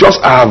 just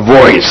our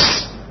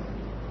voice,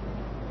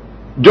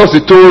 just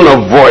the tone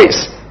of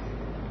voice,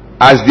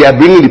 as they are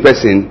bringing the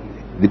person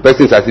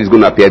is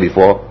going to appear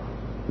before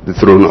the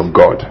throne of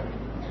God.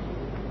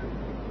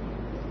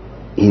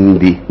 In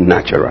the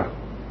natural,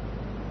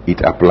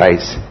 it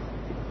applies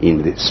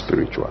in the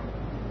spiritual.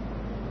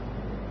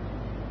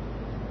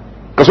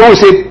 Because when we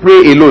say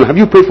pray alone, have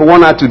you prayed for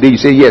 1 hour today? You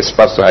say, yes,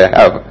 Pastor, I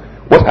have.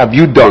 What have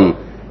you done?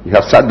 You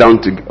have sat down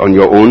on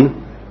your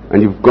own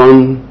and you've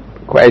gone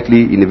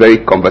quietly in a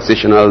very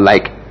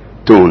conversational-like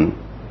tone.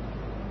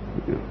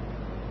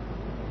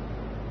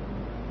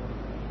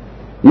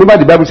 Remember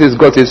the Bible says,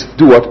 God says,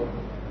 do what?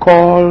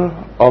 Call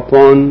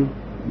upon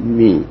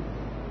me.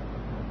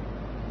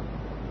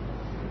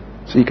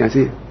 So you can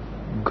say,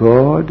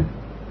 God,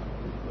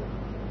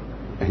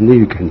 I know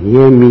you can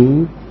hear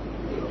me.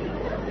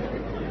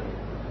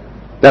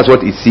 That's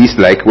what it seems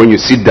like when you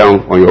sit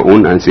down on your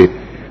own and say,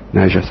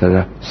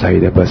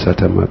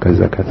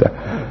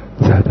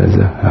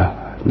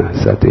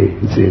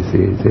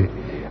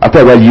 after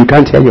a while you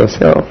can't hear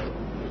yourself.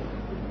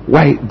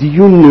 Why? Do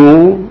you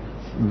know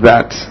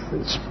that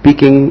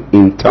speaking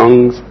in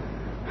tongues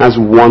has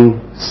one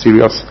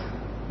serious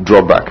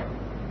drawback?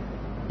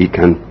 It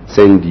can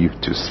send you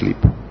to sleep.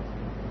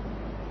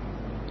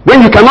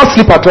 When you cannot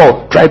sleep at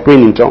all, try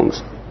praying in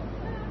tongues.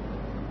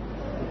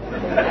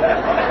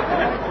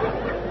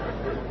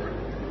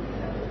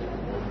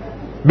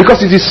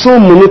 Because it is so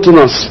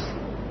monotonous.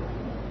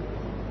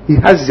 He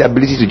has the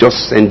ability to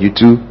just send you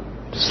to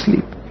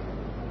sleep.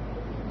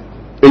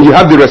 And you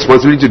have the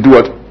responsibility to do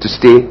what? To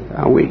stay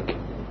awake.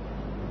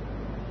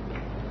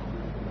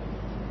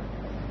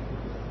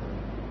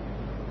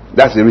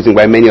 That's the reason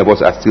why many of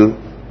us are still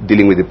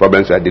dealing with the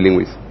problems we are dealing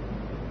with.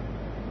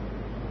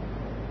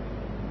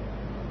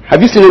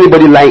 Have you seen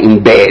anybody lie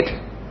in bed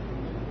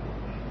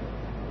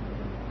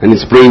and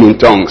is praying in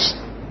tongues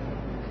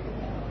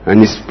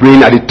and is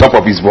praying at the top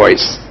of his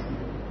voice?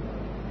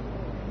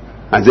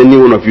 Has any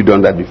one of you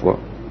done that before?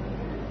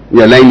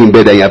 You are lying in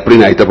bed and you are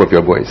praying at the top of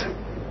your voice.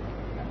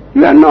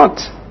 You are not.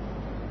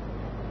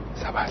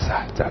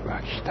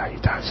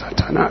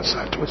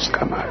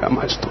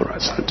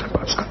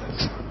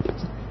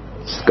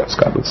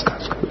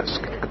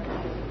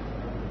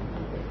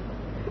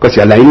 Because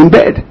you are lying in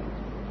bed.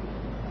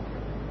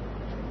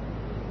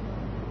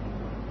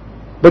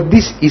 But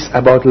this is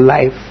about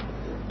life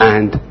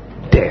and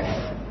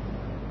death.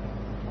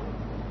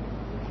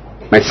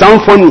 Might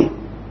sound funny,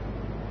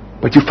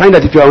 but you find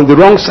that if you are on the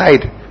wrong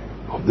side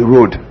of the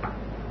road,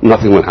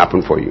 nothing will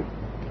happen for you.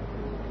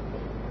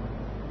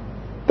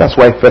 That's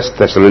why 1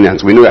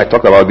 Thessalonians, we know I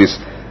talked about this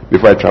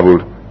before I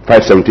traveled,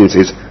 5:17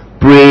 says,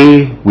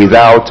 pray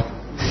without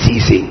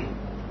ceasing.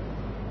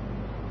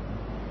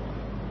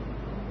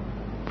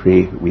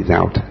 Pray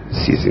without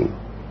ceasing.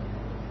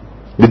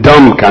 The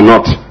dumb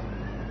cannot.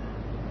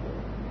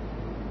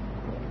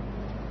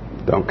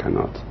 The dumb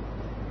cannot.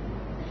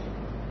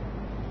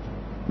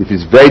 If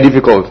it's very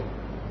difficult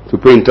to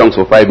pray in tongues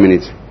for 5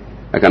 minutes,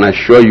 I can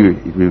assure you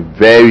it will be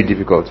very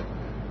difficult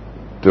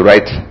to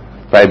write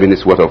 5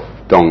 minutes worth of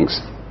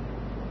tongues.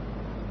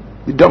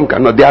 The dumb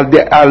cannot. They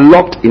are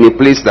locked in a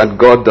place that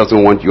God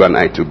doesn't want you and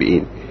I to be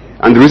in.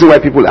 And the reason why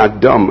people are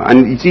dumb,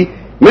 and you see,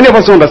 many of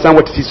us don't understand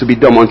what it is to be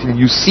dumb until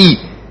you see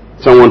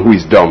someone who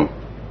is dumb.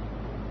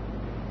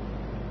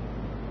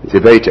 It's a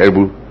very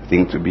terrible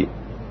thing to be.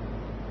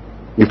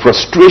 The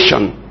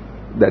frustration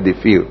that they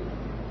feel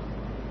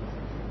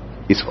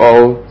is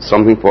all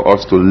something for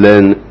us to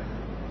learn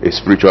a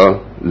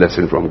spiritual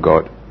lesson from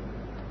God.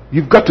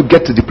 You've got to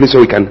get to the place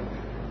where we can.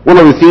 One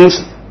of the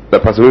things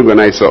that Pastor William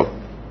and I saw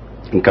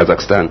in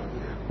Kazakhstan,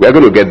 we are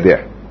going to get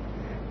there.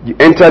 You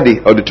enter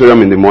the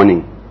auditorium in the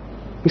morning.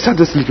 We saw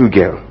this little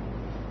girl,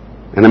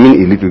 and I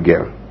mean a little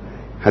girl,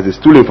 has a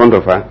stool in front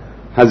of her,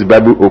 has the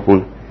Bible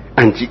open,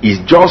 and she is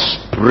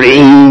just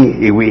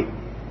praying away.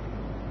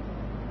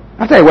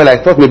 After a while,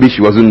 I thought maybe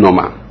she wasn't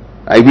normal.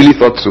 I really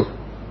thought so.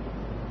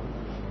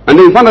 And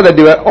then we found out that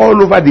they were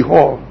all over the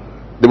hall.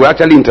 They were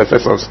actually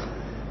intercessors,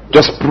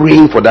 just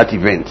praying for that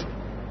event.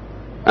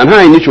 And how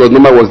I knew she was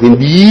normal was in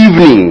the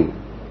evening,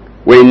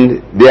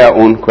 when their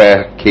own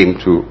choir came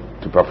to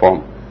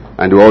perform,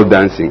 and they were all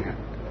dancing.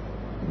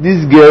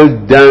 This girl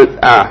danced.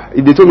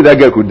 If they told me that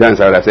girl could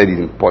dance, I would have said it's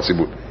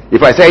impossible.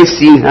 If I started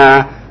seeing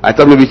her, I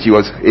thought maybe she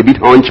was a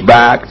bit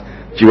hunchbacked.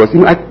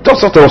 I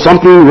thought there was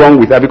something wrong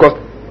with her, because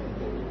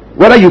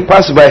whether you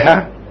pass by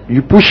her,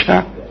 you push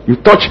her, you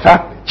touch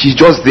her, she's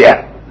just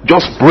there,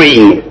 just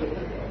praying.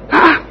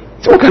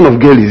 So what kind of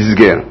girl is this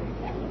girl?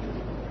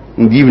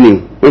 In the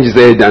evening, when she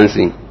started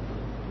dancing.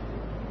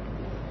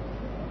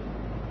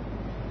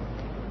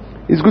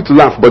 It's good to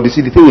laugh, but you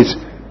see, the thing is,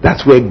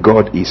 that's where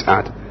God is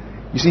at.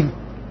 You see,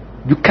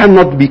 you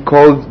cannot be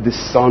called the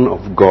Son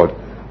of God.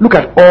 Look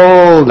at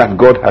all that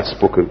God has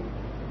spoken.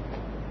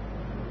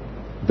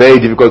 Very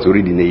difficult to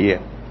read in a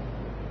year.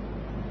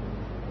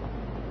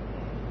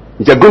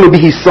 If you're going to be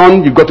His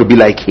son, you've got to be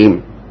like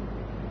Him.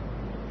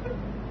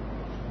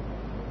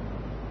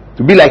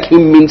 To be like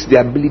Him means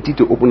the ability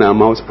to open our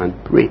mouths and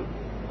pray.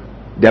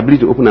 The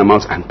ability to open our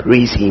mouths and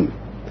praise Him.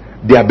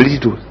 The ability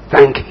to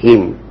thank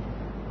Him.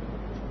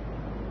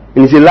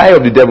 And it's a lie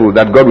of the devil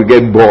that God will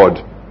get bored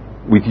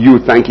with you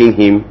thanking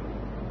Him.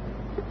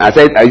 I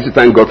used to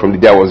thank God from the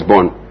day I was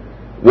born.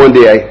 One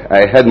day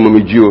I heard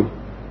Mommy Joe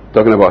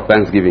talking about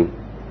Thanksgiving.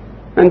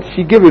 And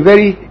she gave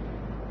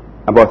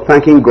about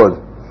thanking God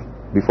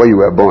before you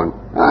were born.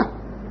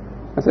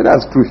 I said,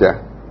 that's true,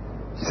 sir.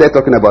 She said,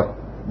 talking about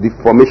the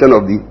formation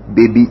of the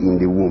baby in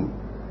the womb.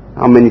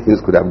 How many things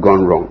could have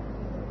gone wrong?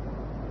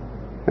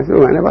 I said,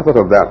 I never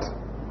thought of that.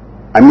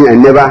 I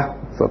never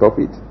thought of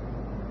it.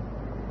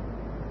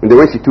 And then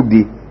when she took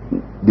the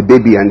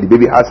baby, and the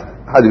baby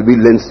how the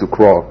baby learns to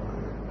crawl,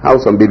 how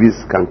some babies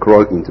can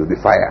crawl into the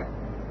fire,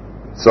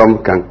 some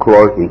can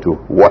crawl into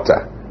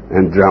water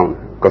and drown.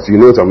 Because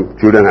some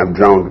children have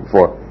drowned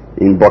before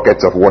in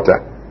buckets of water.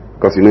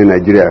 Because in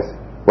Nigeria,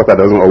 water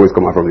doesn't always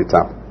come out from the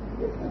tap.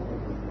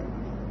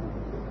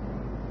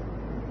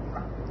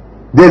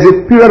 There's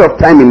a period of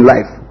time in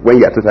life when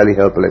you are totally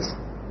helpless,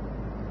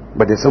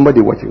 but there's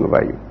somebody watching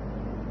over you.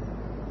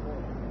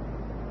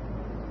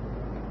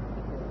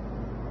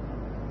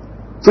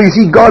 So you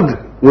see, God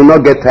will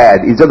not get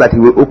tired. It's just that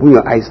He will open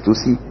your eyes to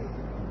see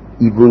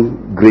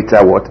even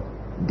greater what?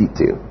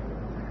 Detail.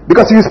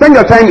 Because if you spend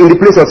your time in the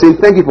place of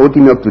saying, thank you for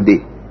waking me up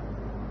today.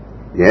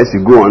 Yes, you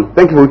go on.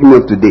 Thank you for waking me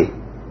up today.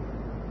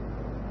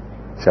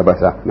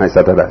 Shabasa, my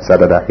Satada,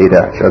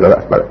 Heda,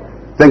 Shadada.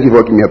 Thank you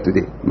for waking me up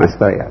today.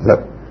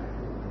 Master,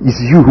 it's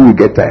you who will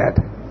get tired.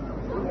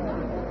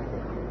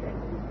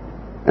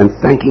 And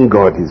thanking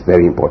God is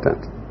very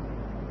important.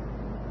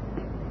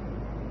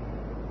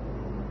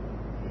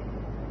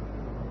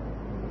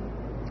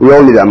 We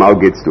all need our mouth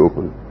gates to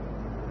open.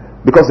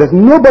 Because there's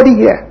nobody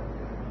here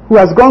who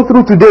has gone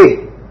through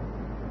today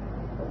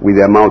with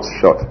their mouths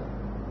shut.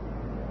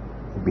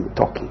 We've been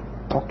talking.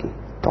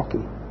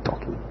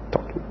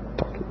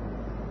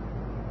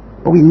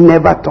 But we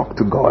never talk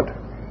to God.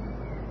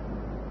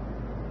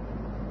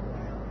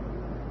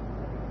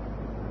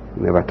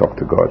 Never talk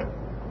to God.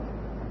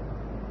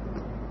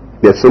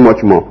 There's so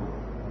much more.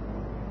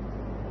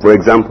 For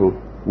example,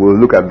 we'll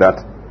look at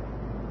that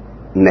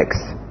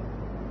next.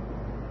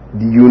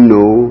 Do you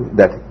know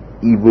that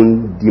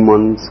even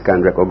demons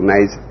can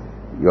recognize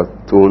your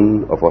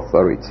tone of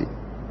authority?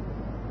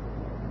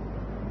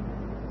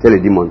 Tell a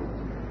demon,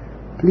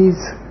 please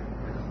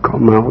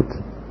come out.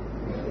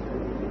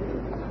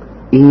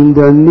 In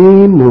the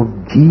name of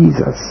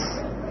Jesus.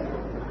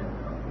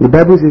 The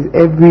Bible says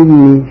every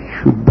knee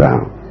should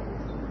bow.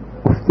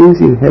 Of things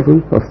in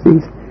heaven, of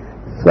things.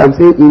 So I'm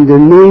saying in the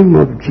name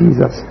of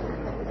Jesus,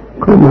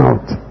 come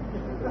out.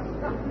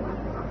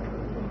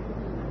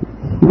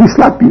 He will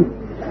slap you.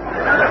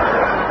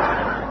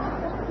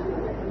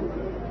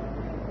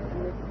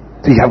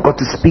 So you have got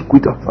to speak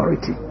with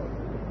authority.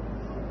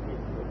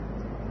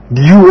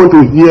 Do you want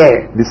to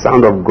hear the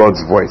sound of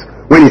God's voice?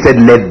 When He said,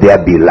 let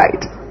there be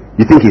light.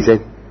 You think He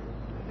said,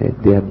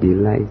 let there be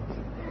light?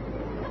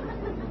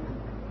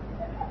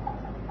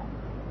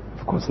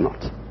 Of course not.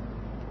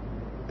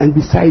 And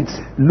besides,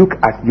 look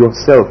at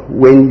yourself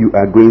when you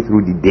are going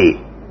through the day.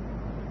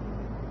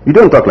 You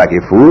don't talk like a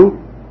fool.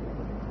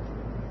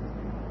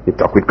 You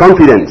talk with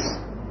confidence.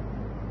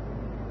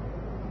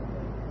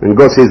 And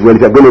God says, well,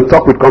 if you're going to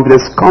talk with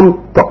confidence,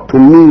 come talk to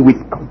me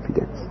with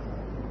confidence.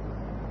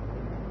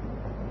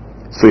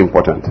 So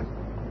important.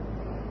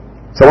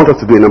 So I want us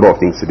to do a number of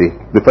things today.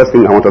 The first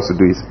thing I want us to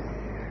do is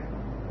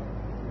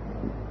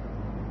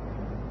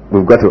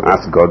we've got to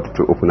ask God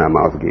to open our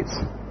mouth gates.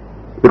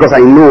 Because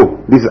I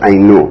know,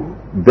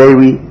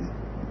 very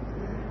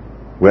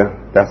well,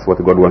 that's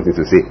what God wants me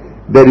to say.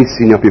 Very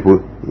senior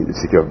people in the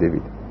city of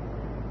David.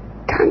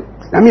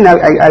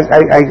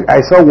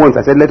 I saw once,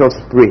 I said, let us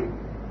pray.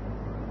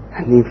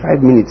 And in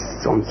 5 minutes,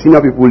 some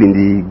senior people in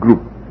the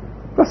group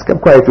just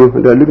kept quiet and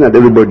they were looking at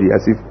everybody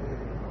as if,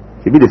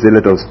 maybe they said,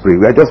 let us pray.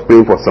 We are just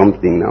praying for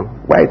something now.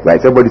 Why is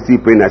everybody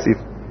still praying as if?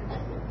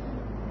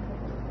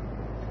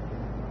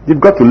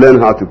 You've got to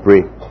learn how to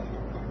pray.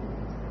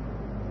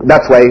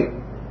 That's why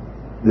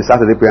the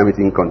Saturday prayer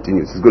meeting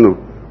continues.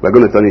 We're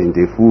going to turn it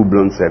into a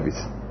full-blown service.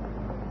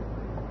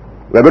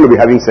 We're going to be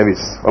having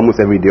service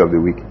almost every day of the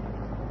week.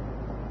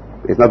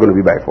 It's not going to be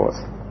by force.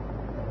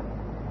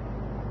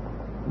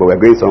 But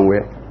we're going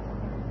somewhere.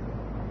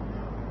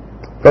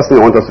 First thing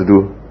I want us to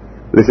do,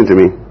 listen to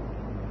me,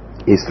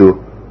 is to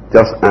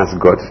just ask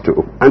God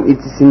to open. And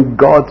it is in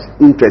God's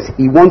interest.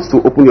 He wants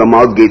to open your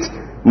mouth gates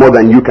more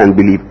than you can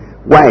believe.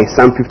 Why?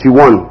 Psalm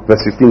 51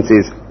 verse 15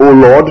 says, O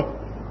Lord,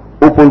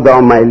 open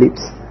thou my lips,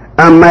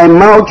 and my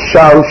mouth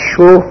shall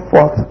show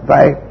forth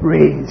thy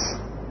praise.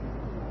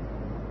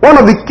 One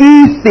of the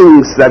key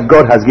things that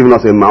God has given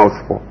us a mouth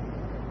for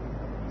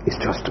is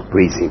just to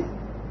praise Him.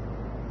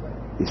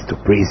 Is to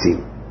praise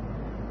Him.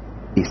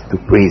 Is to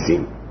praise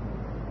Him.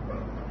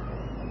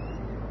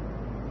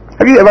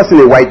 Have you ever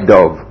seen a white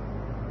dove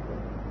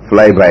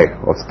fly by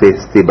or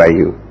stay by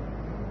you?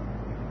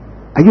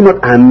 Are you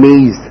not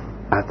amazed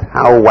at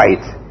how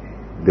white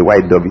the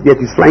white dove is? Yet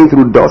it's flying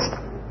through dust,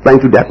 flying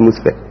through the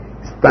atmosphere,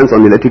 stands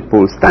on electric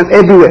poles, stands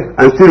everywhere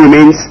and still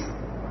remains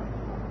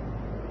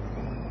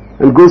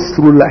and goes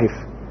through life.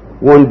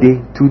 1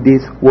 day, 2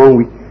 days, 1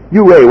 week.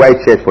 You wear a white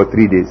shirt for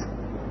 3 days.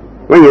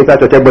 When you enter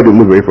church, everybody will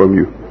move away from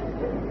you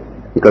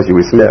because you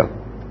will smell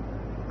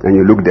and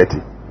you look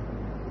dirty.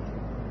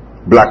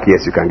 Black,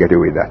 yes, you can get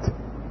away with that,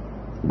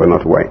 but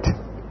not white.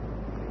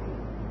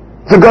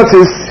 So God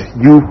says,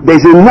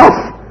 there's enough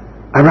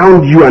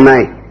around you and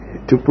I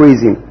to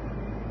praise Him.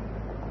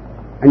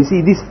 And you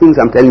see, these things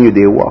I'm telling you,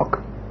 they work.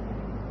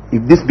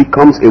 If this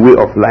becomes a way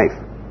of life,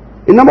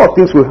 a number of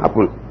things will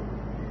happen.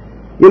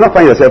 You'll not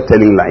find yourself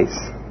telling lies.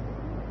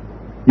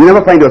 You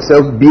never find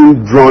yourself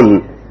being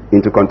drawn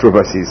into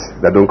controversies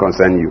that don't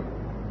concern you.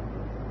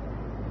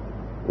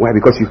 Why?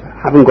 Because you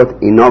haven't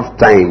got enough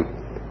time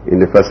in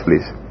the first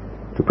place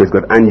to praise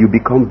God, and you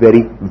become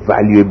very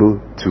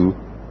valuable to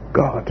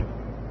God.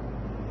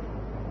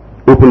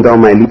 Open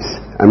down my lips,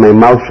 and my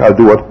mouth shall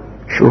do what?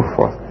 Show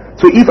forth.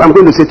 So if I'm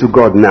going to say to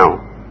God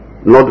now,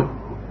 Lord,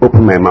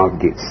 open my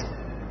mouth gates,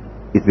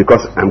 It's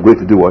because I'm going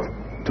to do what?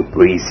 To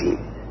praise Him.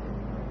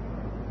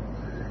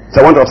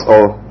 So I want us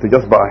all to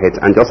just bow our heads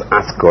and just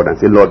ask God and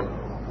say, Lord,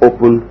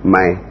 open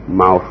my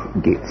mouth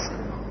gates.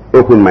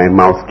 Open my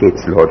mouth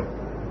gates, Lord.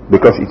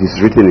 Because it is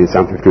written in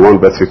Psalm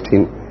 51 verse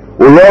 15,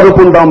 O Lord,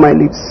 open thou my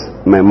lips,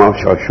 my mouth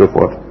shall show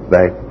forth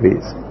thy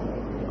praise.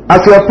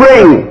 As you are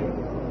praying,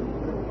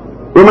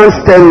 Romans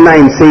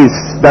 10:9 says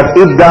that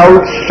if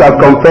thou shalt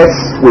confess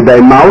with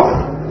thy mouth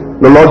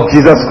the Lord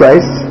Jesus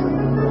Christ,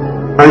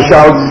 and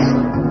shalt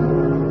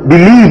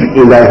believe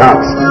in thy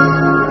heart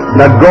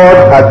that God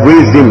hath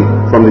raised him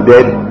from the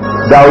dead,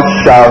 thou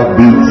shalt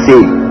be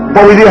saved.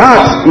 For with the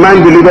heart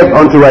man believeth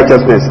unto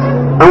righteousness,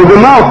 and with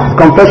the mouth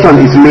confession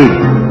is made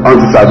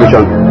unto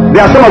salvation.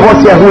 There are some of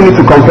us here who need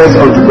to confess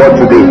unto God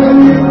today.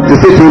 To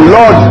say to him,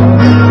 Lord,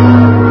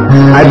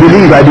 I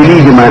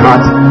believe in my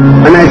heart,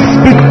 and I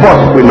speak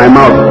forth with my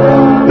mouth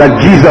that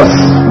Jesus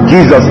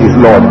is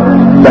Lord,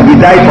 that He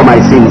died for my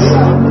sins.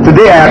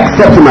 Today I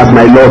accept Him as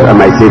my Lord and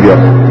my Savior.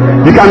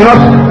 You cannot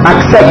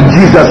accept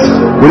Jesus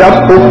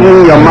without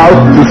opening your mouth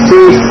to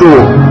say so.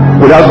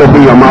 Without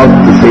opening your mouth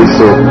to say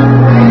so.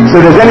 So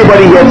if there's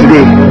anybody here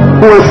today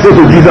who wants to say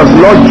to Jesus,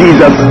 Lord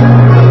Jesus,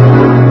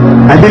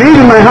 I believe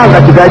in my heart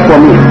that You died for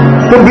me.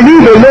 So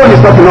believe alone is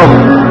not enough.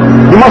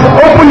 You must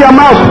open your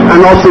mouth and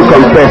also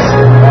confess.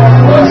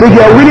 So if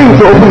you are willing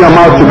to open your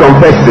mouth to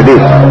confess today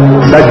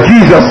that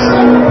Jesus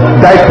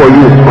died for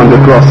you on the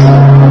cross,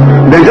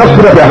 then just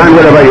put up your hand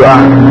wherever you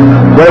are.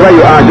 Wherever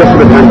you are, just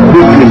put up your hand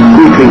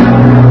quickly.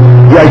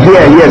 You are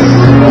here, yes.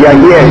 You are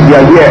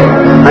here.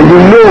 And you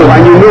know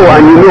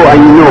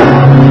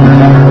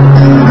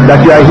that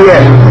you are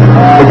here,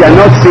 but you are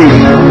not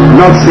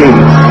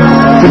saved.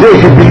 Today,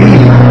 if you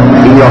believe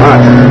in your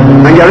heart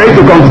and you are ready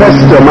to confess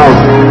to your mouth,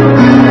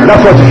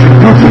 that's what you should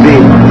do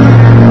today.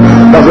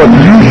 That's what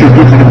you should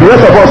do today. The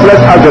rest of us,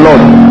 let's ask the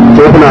Lord to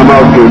open our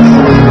mouth gates.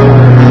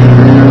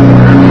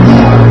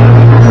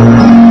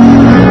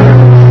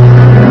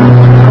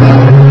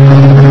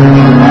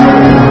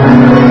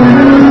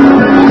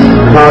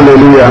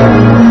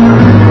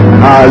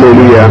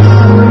 Hallelujah.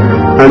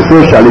 And so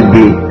shall it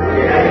be.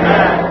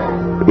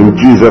 In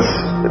Jesus'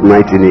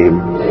 mighty name.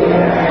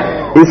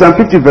 In Psalm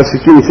 50 verse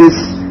 16 it says,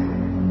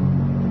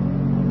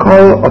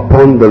 call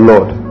upon the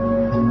Lord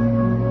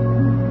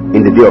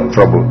in the day of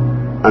trouble,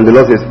 and the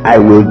Lord says, I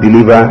will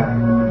deliver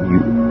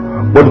you.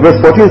 But verse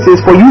 14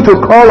 says, for you to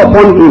call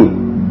upon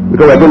Him,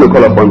 because we're going to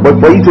call upon, but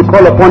for you to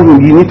call upon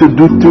Him, you need to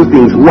do two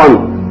things.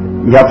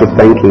 One, you have to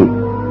thank Him.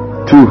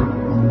 Two,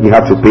 you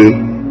have to pay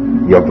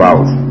your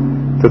vows.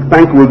 To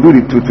thank, we'll do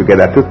the two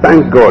together. To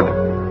thank God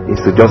is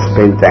to just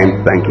spend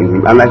time thanking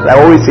Him. And like I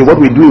always say, what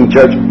we do in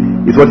church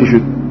is what you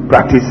should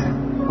practice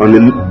on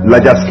a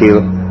larger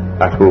scale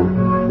at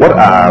home. What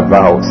are our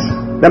vows?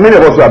 There are many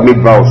of us who have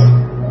made vows.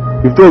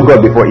 You've told God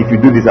before, if you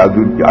do this, I'll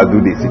do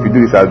this. If you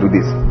do this, I'll do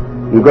this.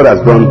 And God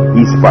has done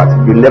His part.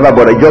 You never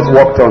bother. You just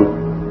walked on.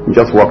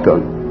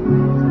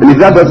 And if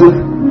that doesn't,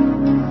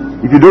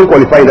 if you don't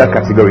qualify in that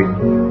category,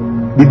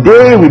 the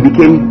day we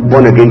became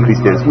born again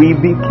Christians, we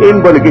became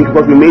born again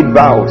because we made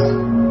vows.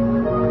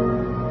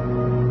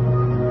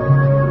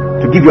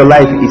 To give your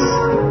life is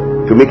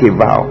to make a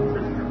vow.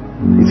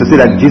 It's to say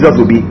that Jesus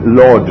will be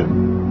Lord,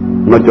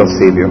 not just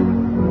Savior.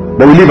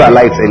 But we live our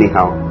lives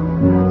anyhow.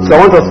 So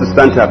I want us to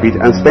stand to our feet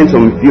and spend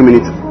some few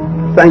minutes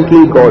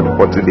thanking God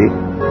for today.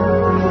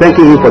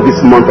 Thanking Him for this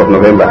month of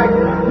November.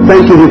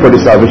 Thanking Him for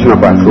the salvation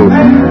of our souls.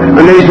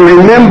 And then to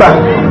remember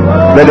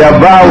that there are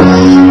vows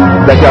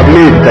that you have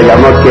made that you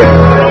have not kept.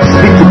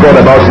 Speak to God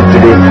about it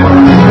today.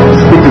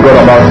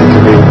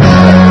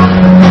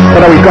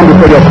 Father, we come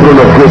before your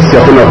throne of grace,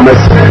 your throne of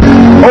mercy.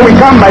 Oh, we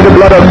come by the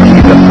blood of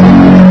Jesus,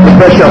 the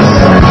precious,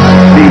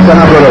 the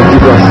eternal blood of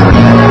Jesus.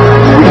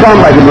 We come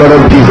by the blood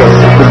of Jesus,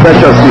 the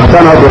precious, the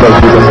eternal blood of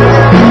Jesus.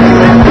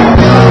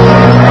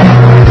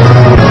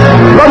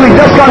 Lord, we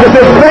just come to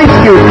say thank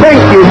you.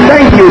 Thank you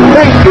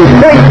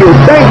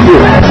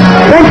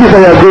for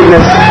your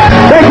goodness.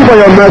 Thank you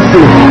for your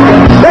mercy.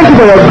 Thank you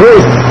for your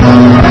grace.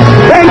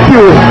 Thank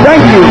you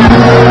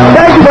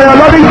for your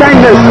loving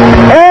kindness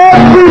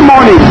every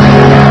morning.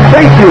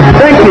 Thank you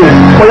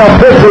for your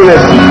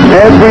faithfulness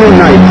every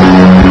night.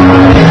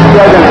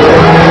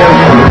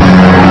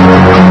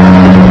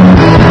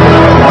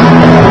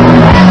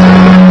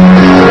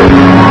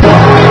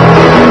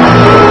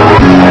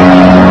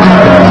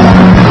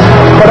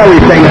 Father, we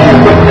thank you.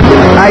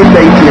 I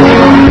thank you.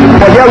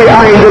 For here we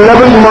are in the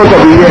 11th month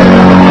of the year.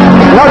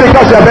 Not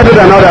because you are better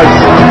than others,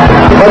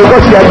 but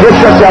because you are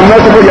gracious, you are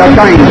merciful, you are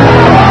kind.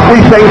 We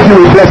thank you,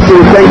 we bless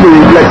you, we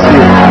bless you.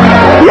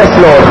 Yes,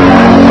 Lord.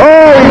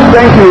 Oh, we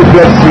thank you, we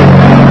bless you.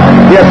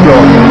 Yes,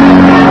 Lord.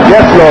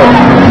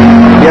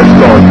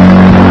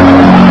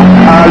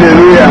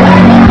 Hallelujah.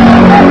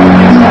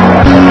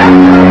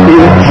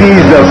 In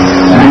Jesus'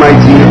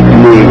 mighty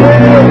name.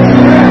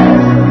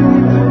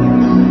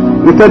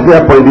 The third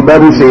prayer point, the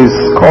Bible says,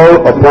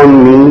 call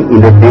upon me in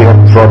the day of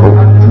trouble,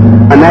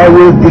 and I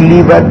will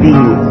deliver thee.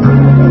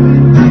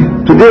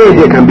 Today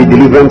there can be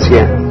deliverance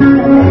here,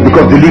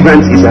 because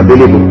deliverance is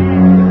available.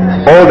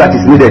 All that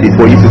is needed is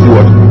for you to do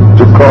what? To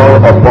to call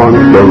upon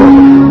the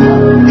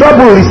Lord.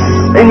 Trouble is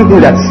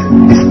anything that's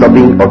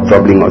disturbing or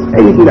troubling us,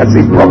 anything that's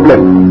a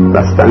problem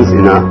that stands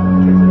in our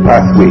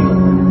pathway.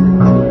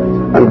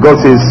 And God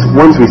says,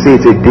 once we say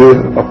it's a day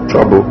of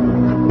trouble,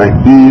 that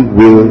He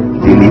will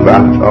deliver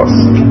us.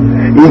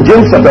 In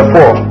James chapter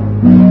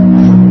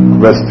 4,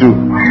 verse 2,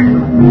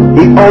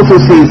 He also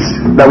says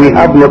that we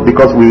have not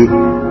because we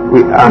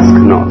ask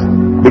not.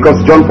 Because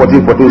John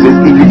 14:14 says,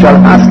 if you shall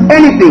ask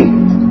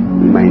anything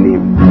in my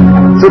name.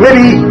 So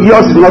maybe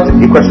yours is not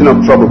a question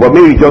of trouble, but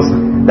maybe just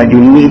that you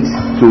need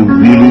to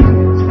really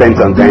spend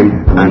some time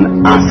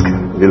and ask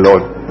the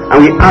Lord. And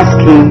we ask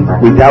Him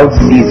without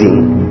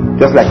ceasing,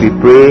 just like we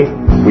pray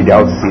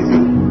without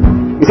ceasing.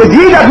 He says,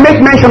 ye that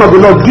make mention of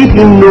the Lord, give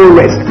Him no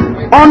rest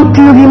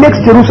until He makes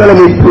Jerusalem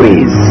a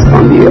praise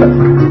on the earth.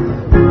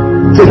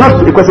 So it's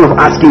not a question of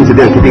asking to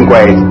them, keeping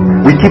quiet.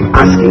 We keep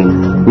asking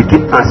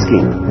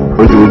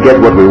until we get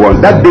what we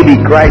want. That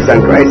baby cries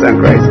and cries and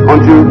cries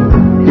until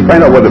you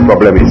find out what the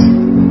problem is.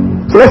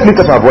 So let's lift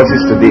up our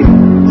voices today.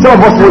 Some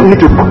of us will need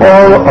to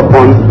call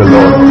upon the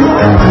Lord.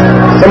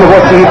 Some of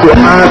us need to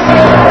ask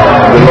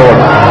the Lord.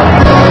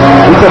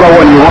 Whichever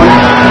one you want,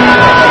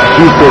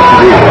 do so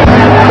today.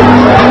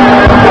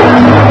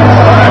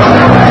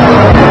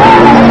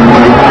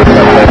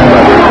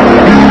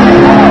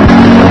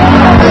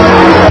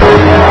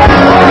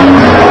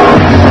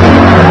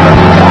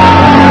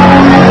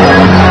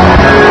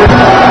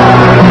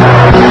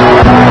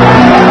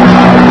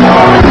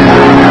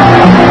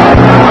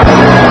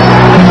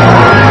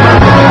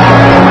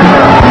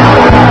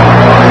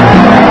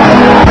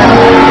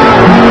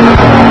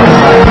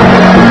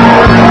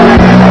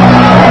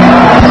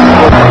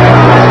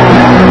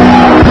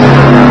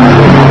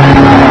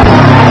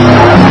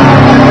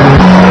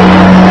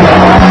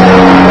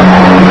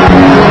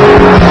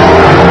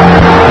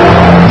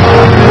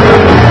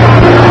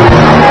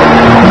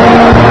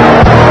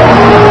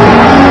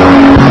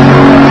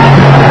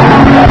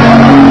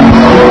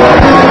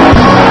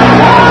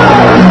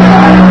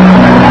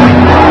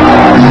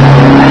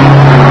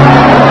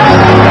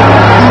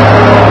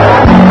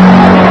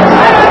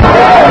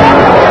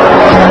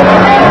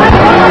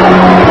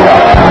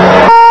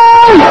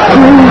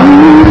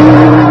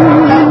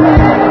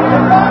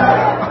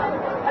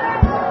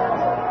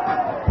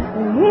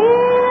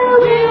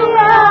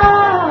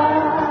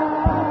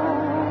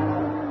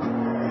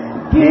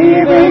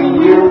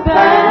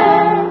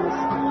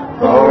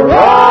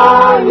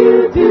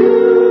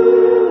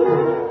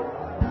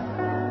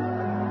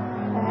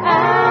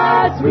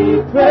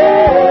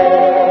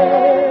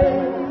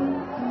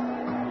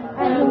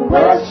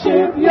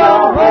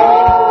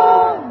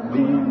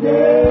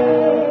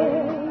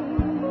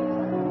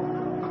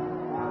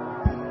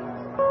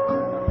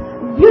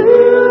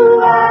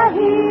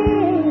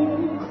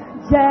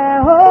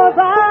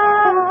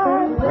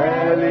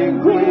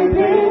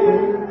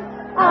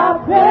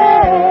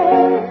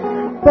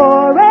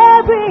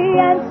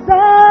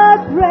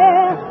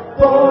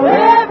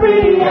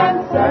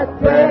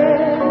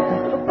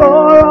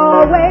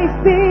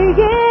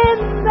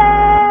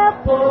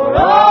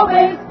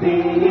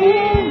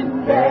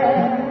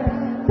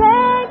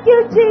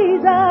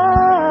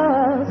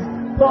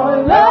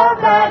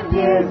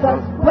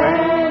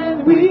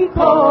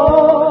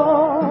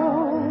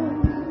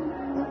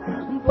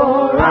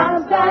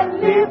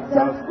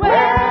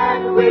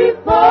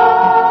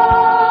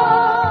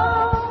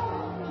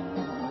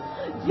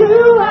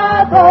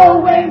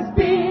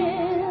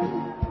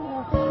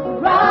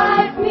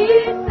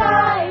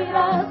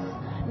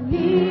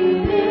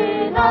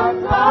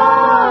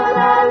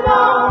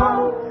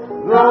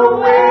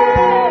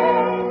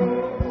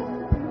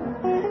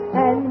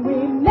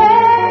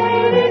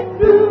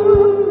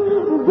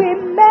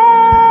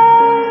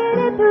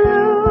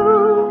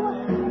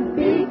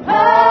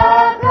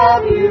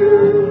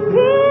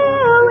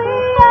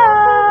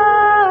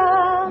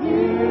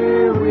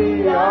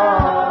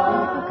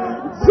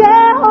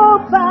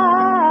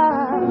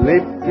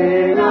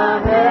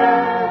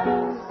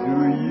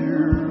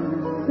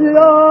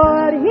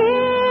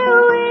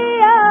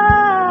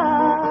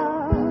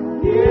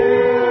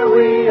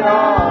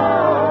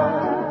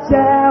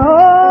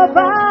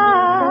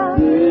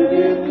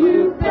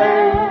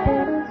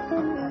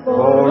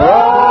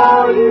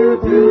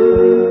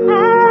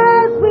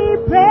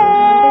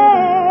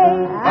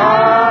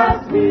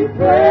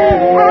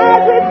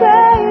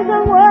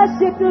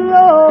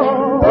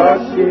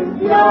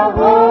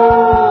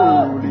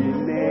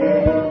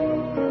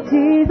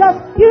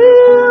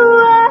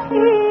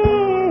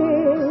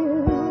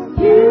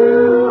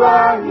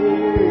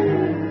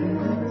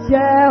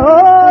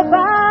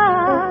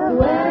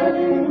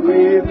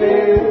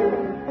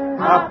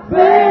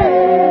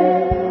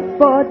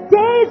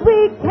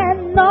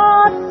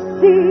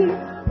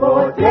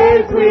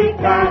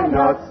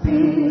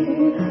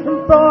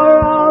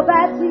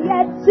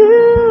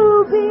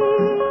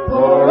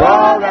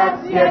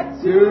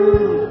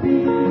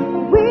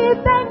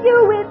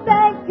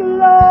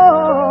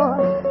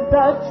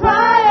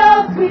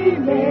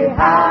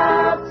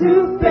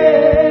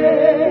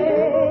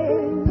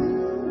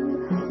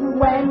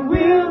 When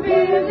we'll be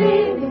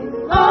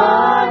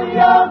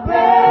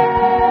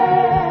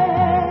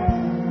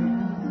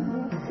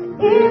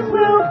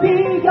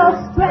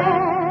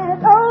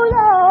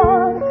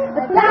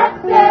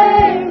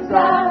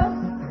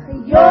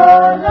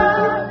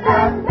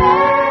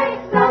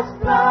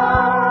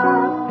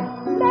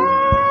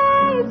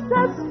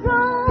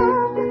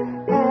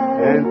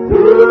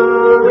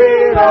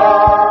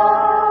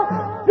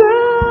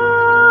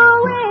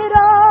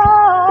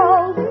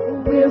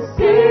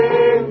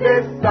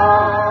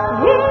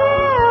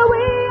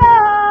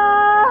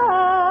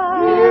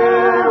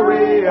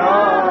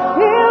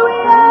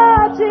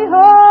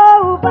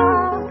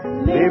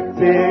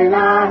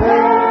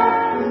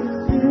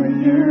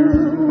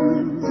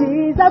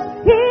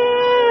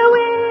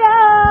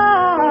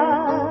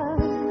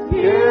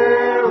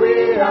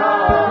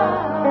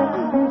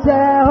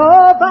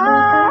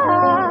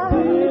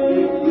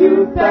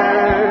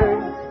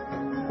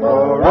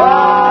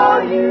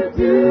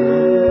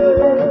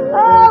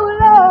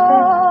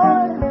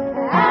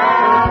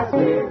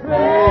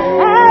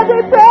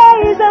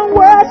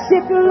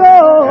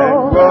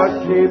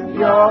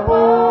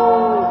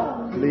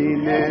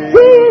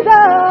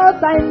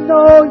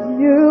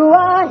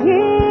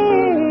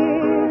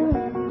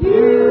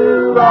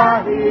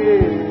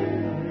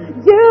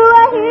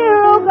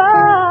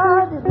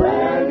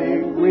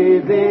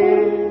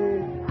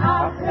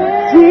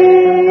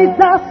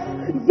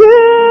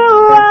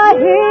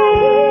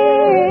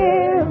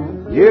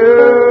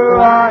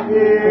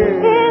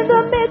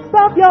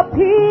your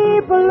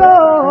people,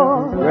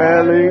 Lord.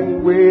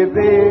 Dwelling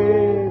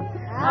within.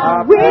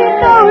 We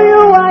know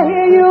you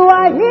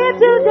are here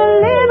to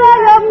deliver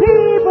your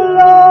people,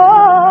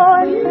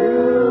 Lord.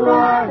 You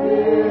are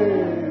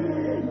here.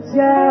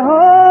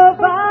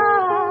 Jehovah,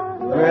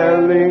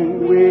 Dwelling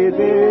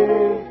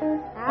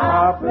within.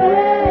 Our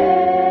praise.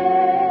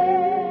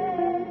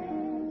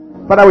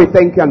 Father, we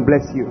thank you and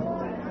bless you.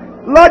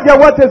 Lord, your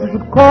word says we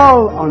should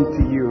call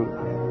unto you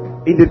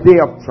in the day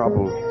of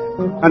trouble,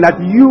 and that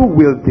you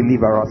will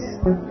deliver us.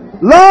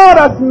 Lord,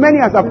 as many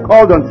as have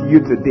called unto you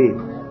today,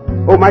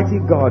 Almighty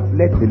God,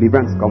 let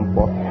deliverance come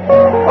forth.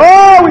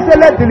 Oh, we say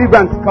let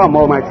deliverance come,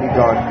 Almighty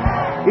God.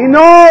 In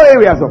all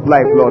areas of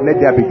life, Lord, let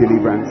there be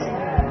deliverance.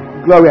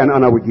 Glory and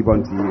honor we give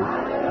unto you.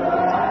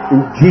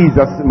 In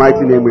Jesus'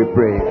 mighty name we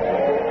pray.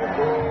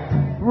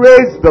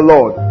 Praise the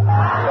Lord.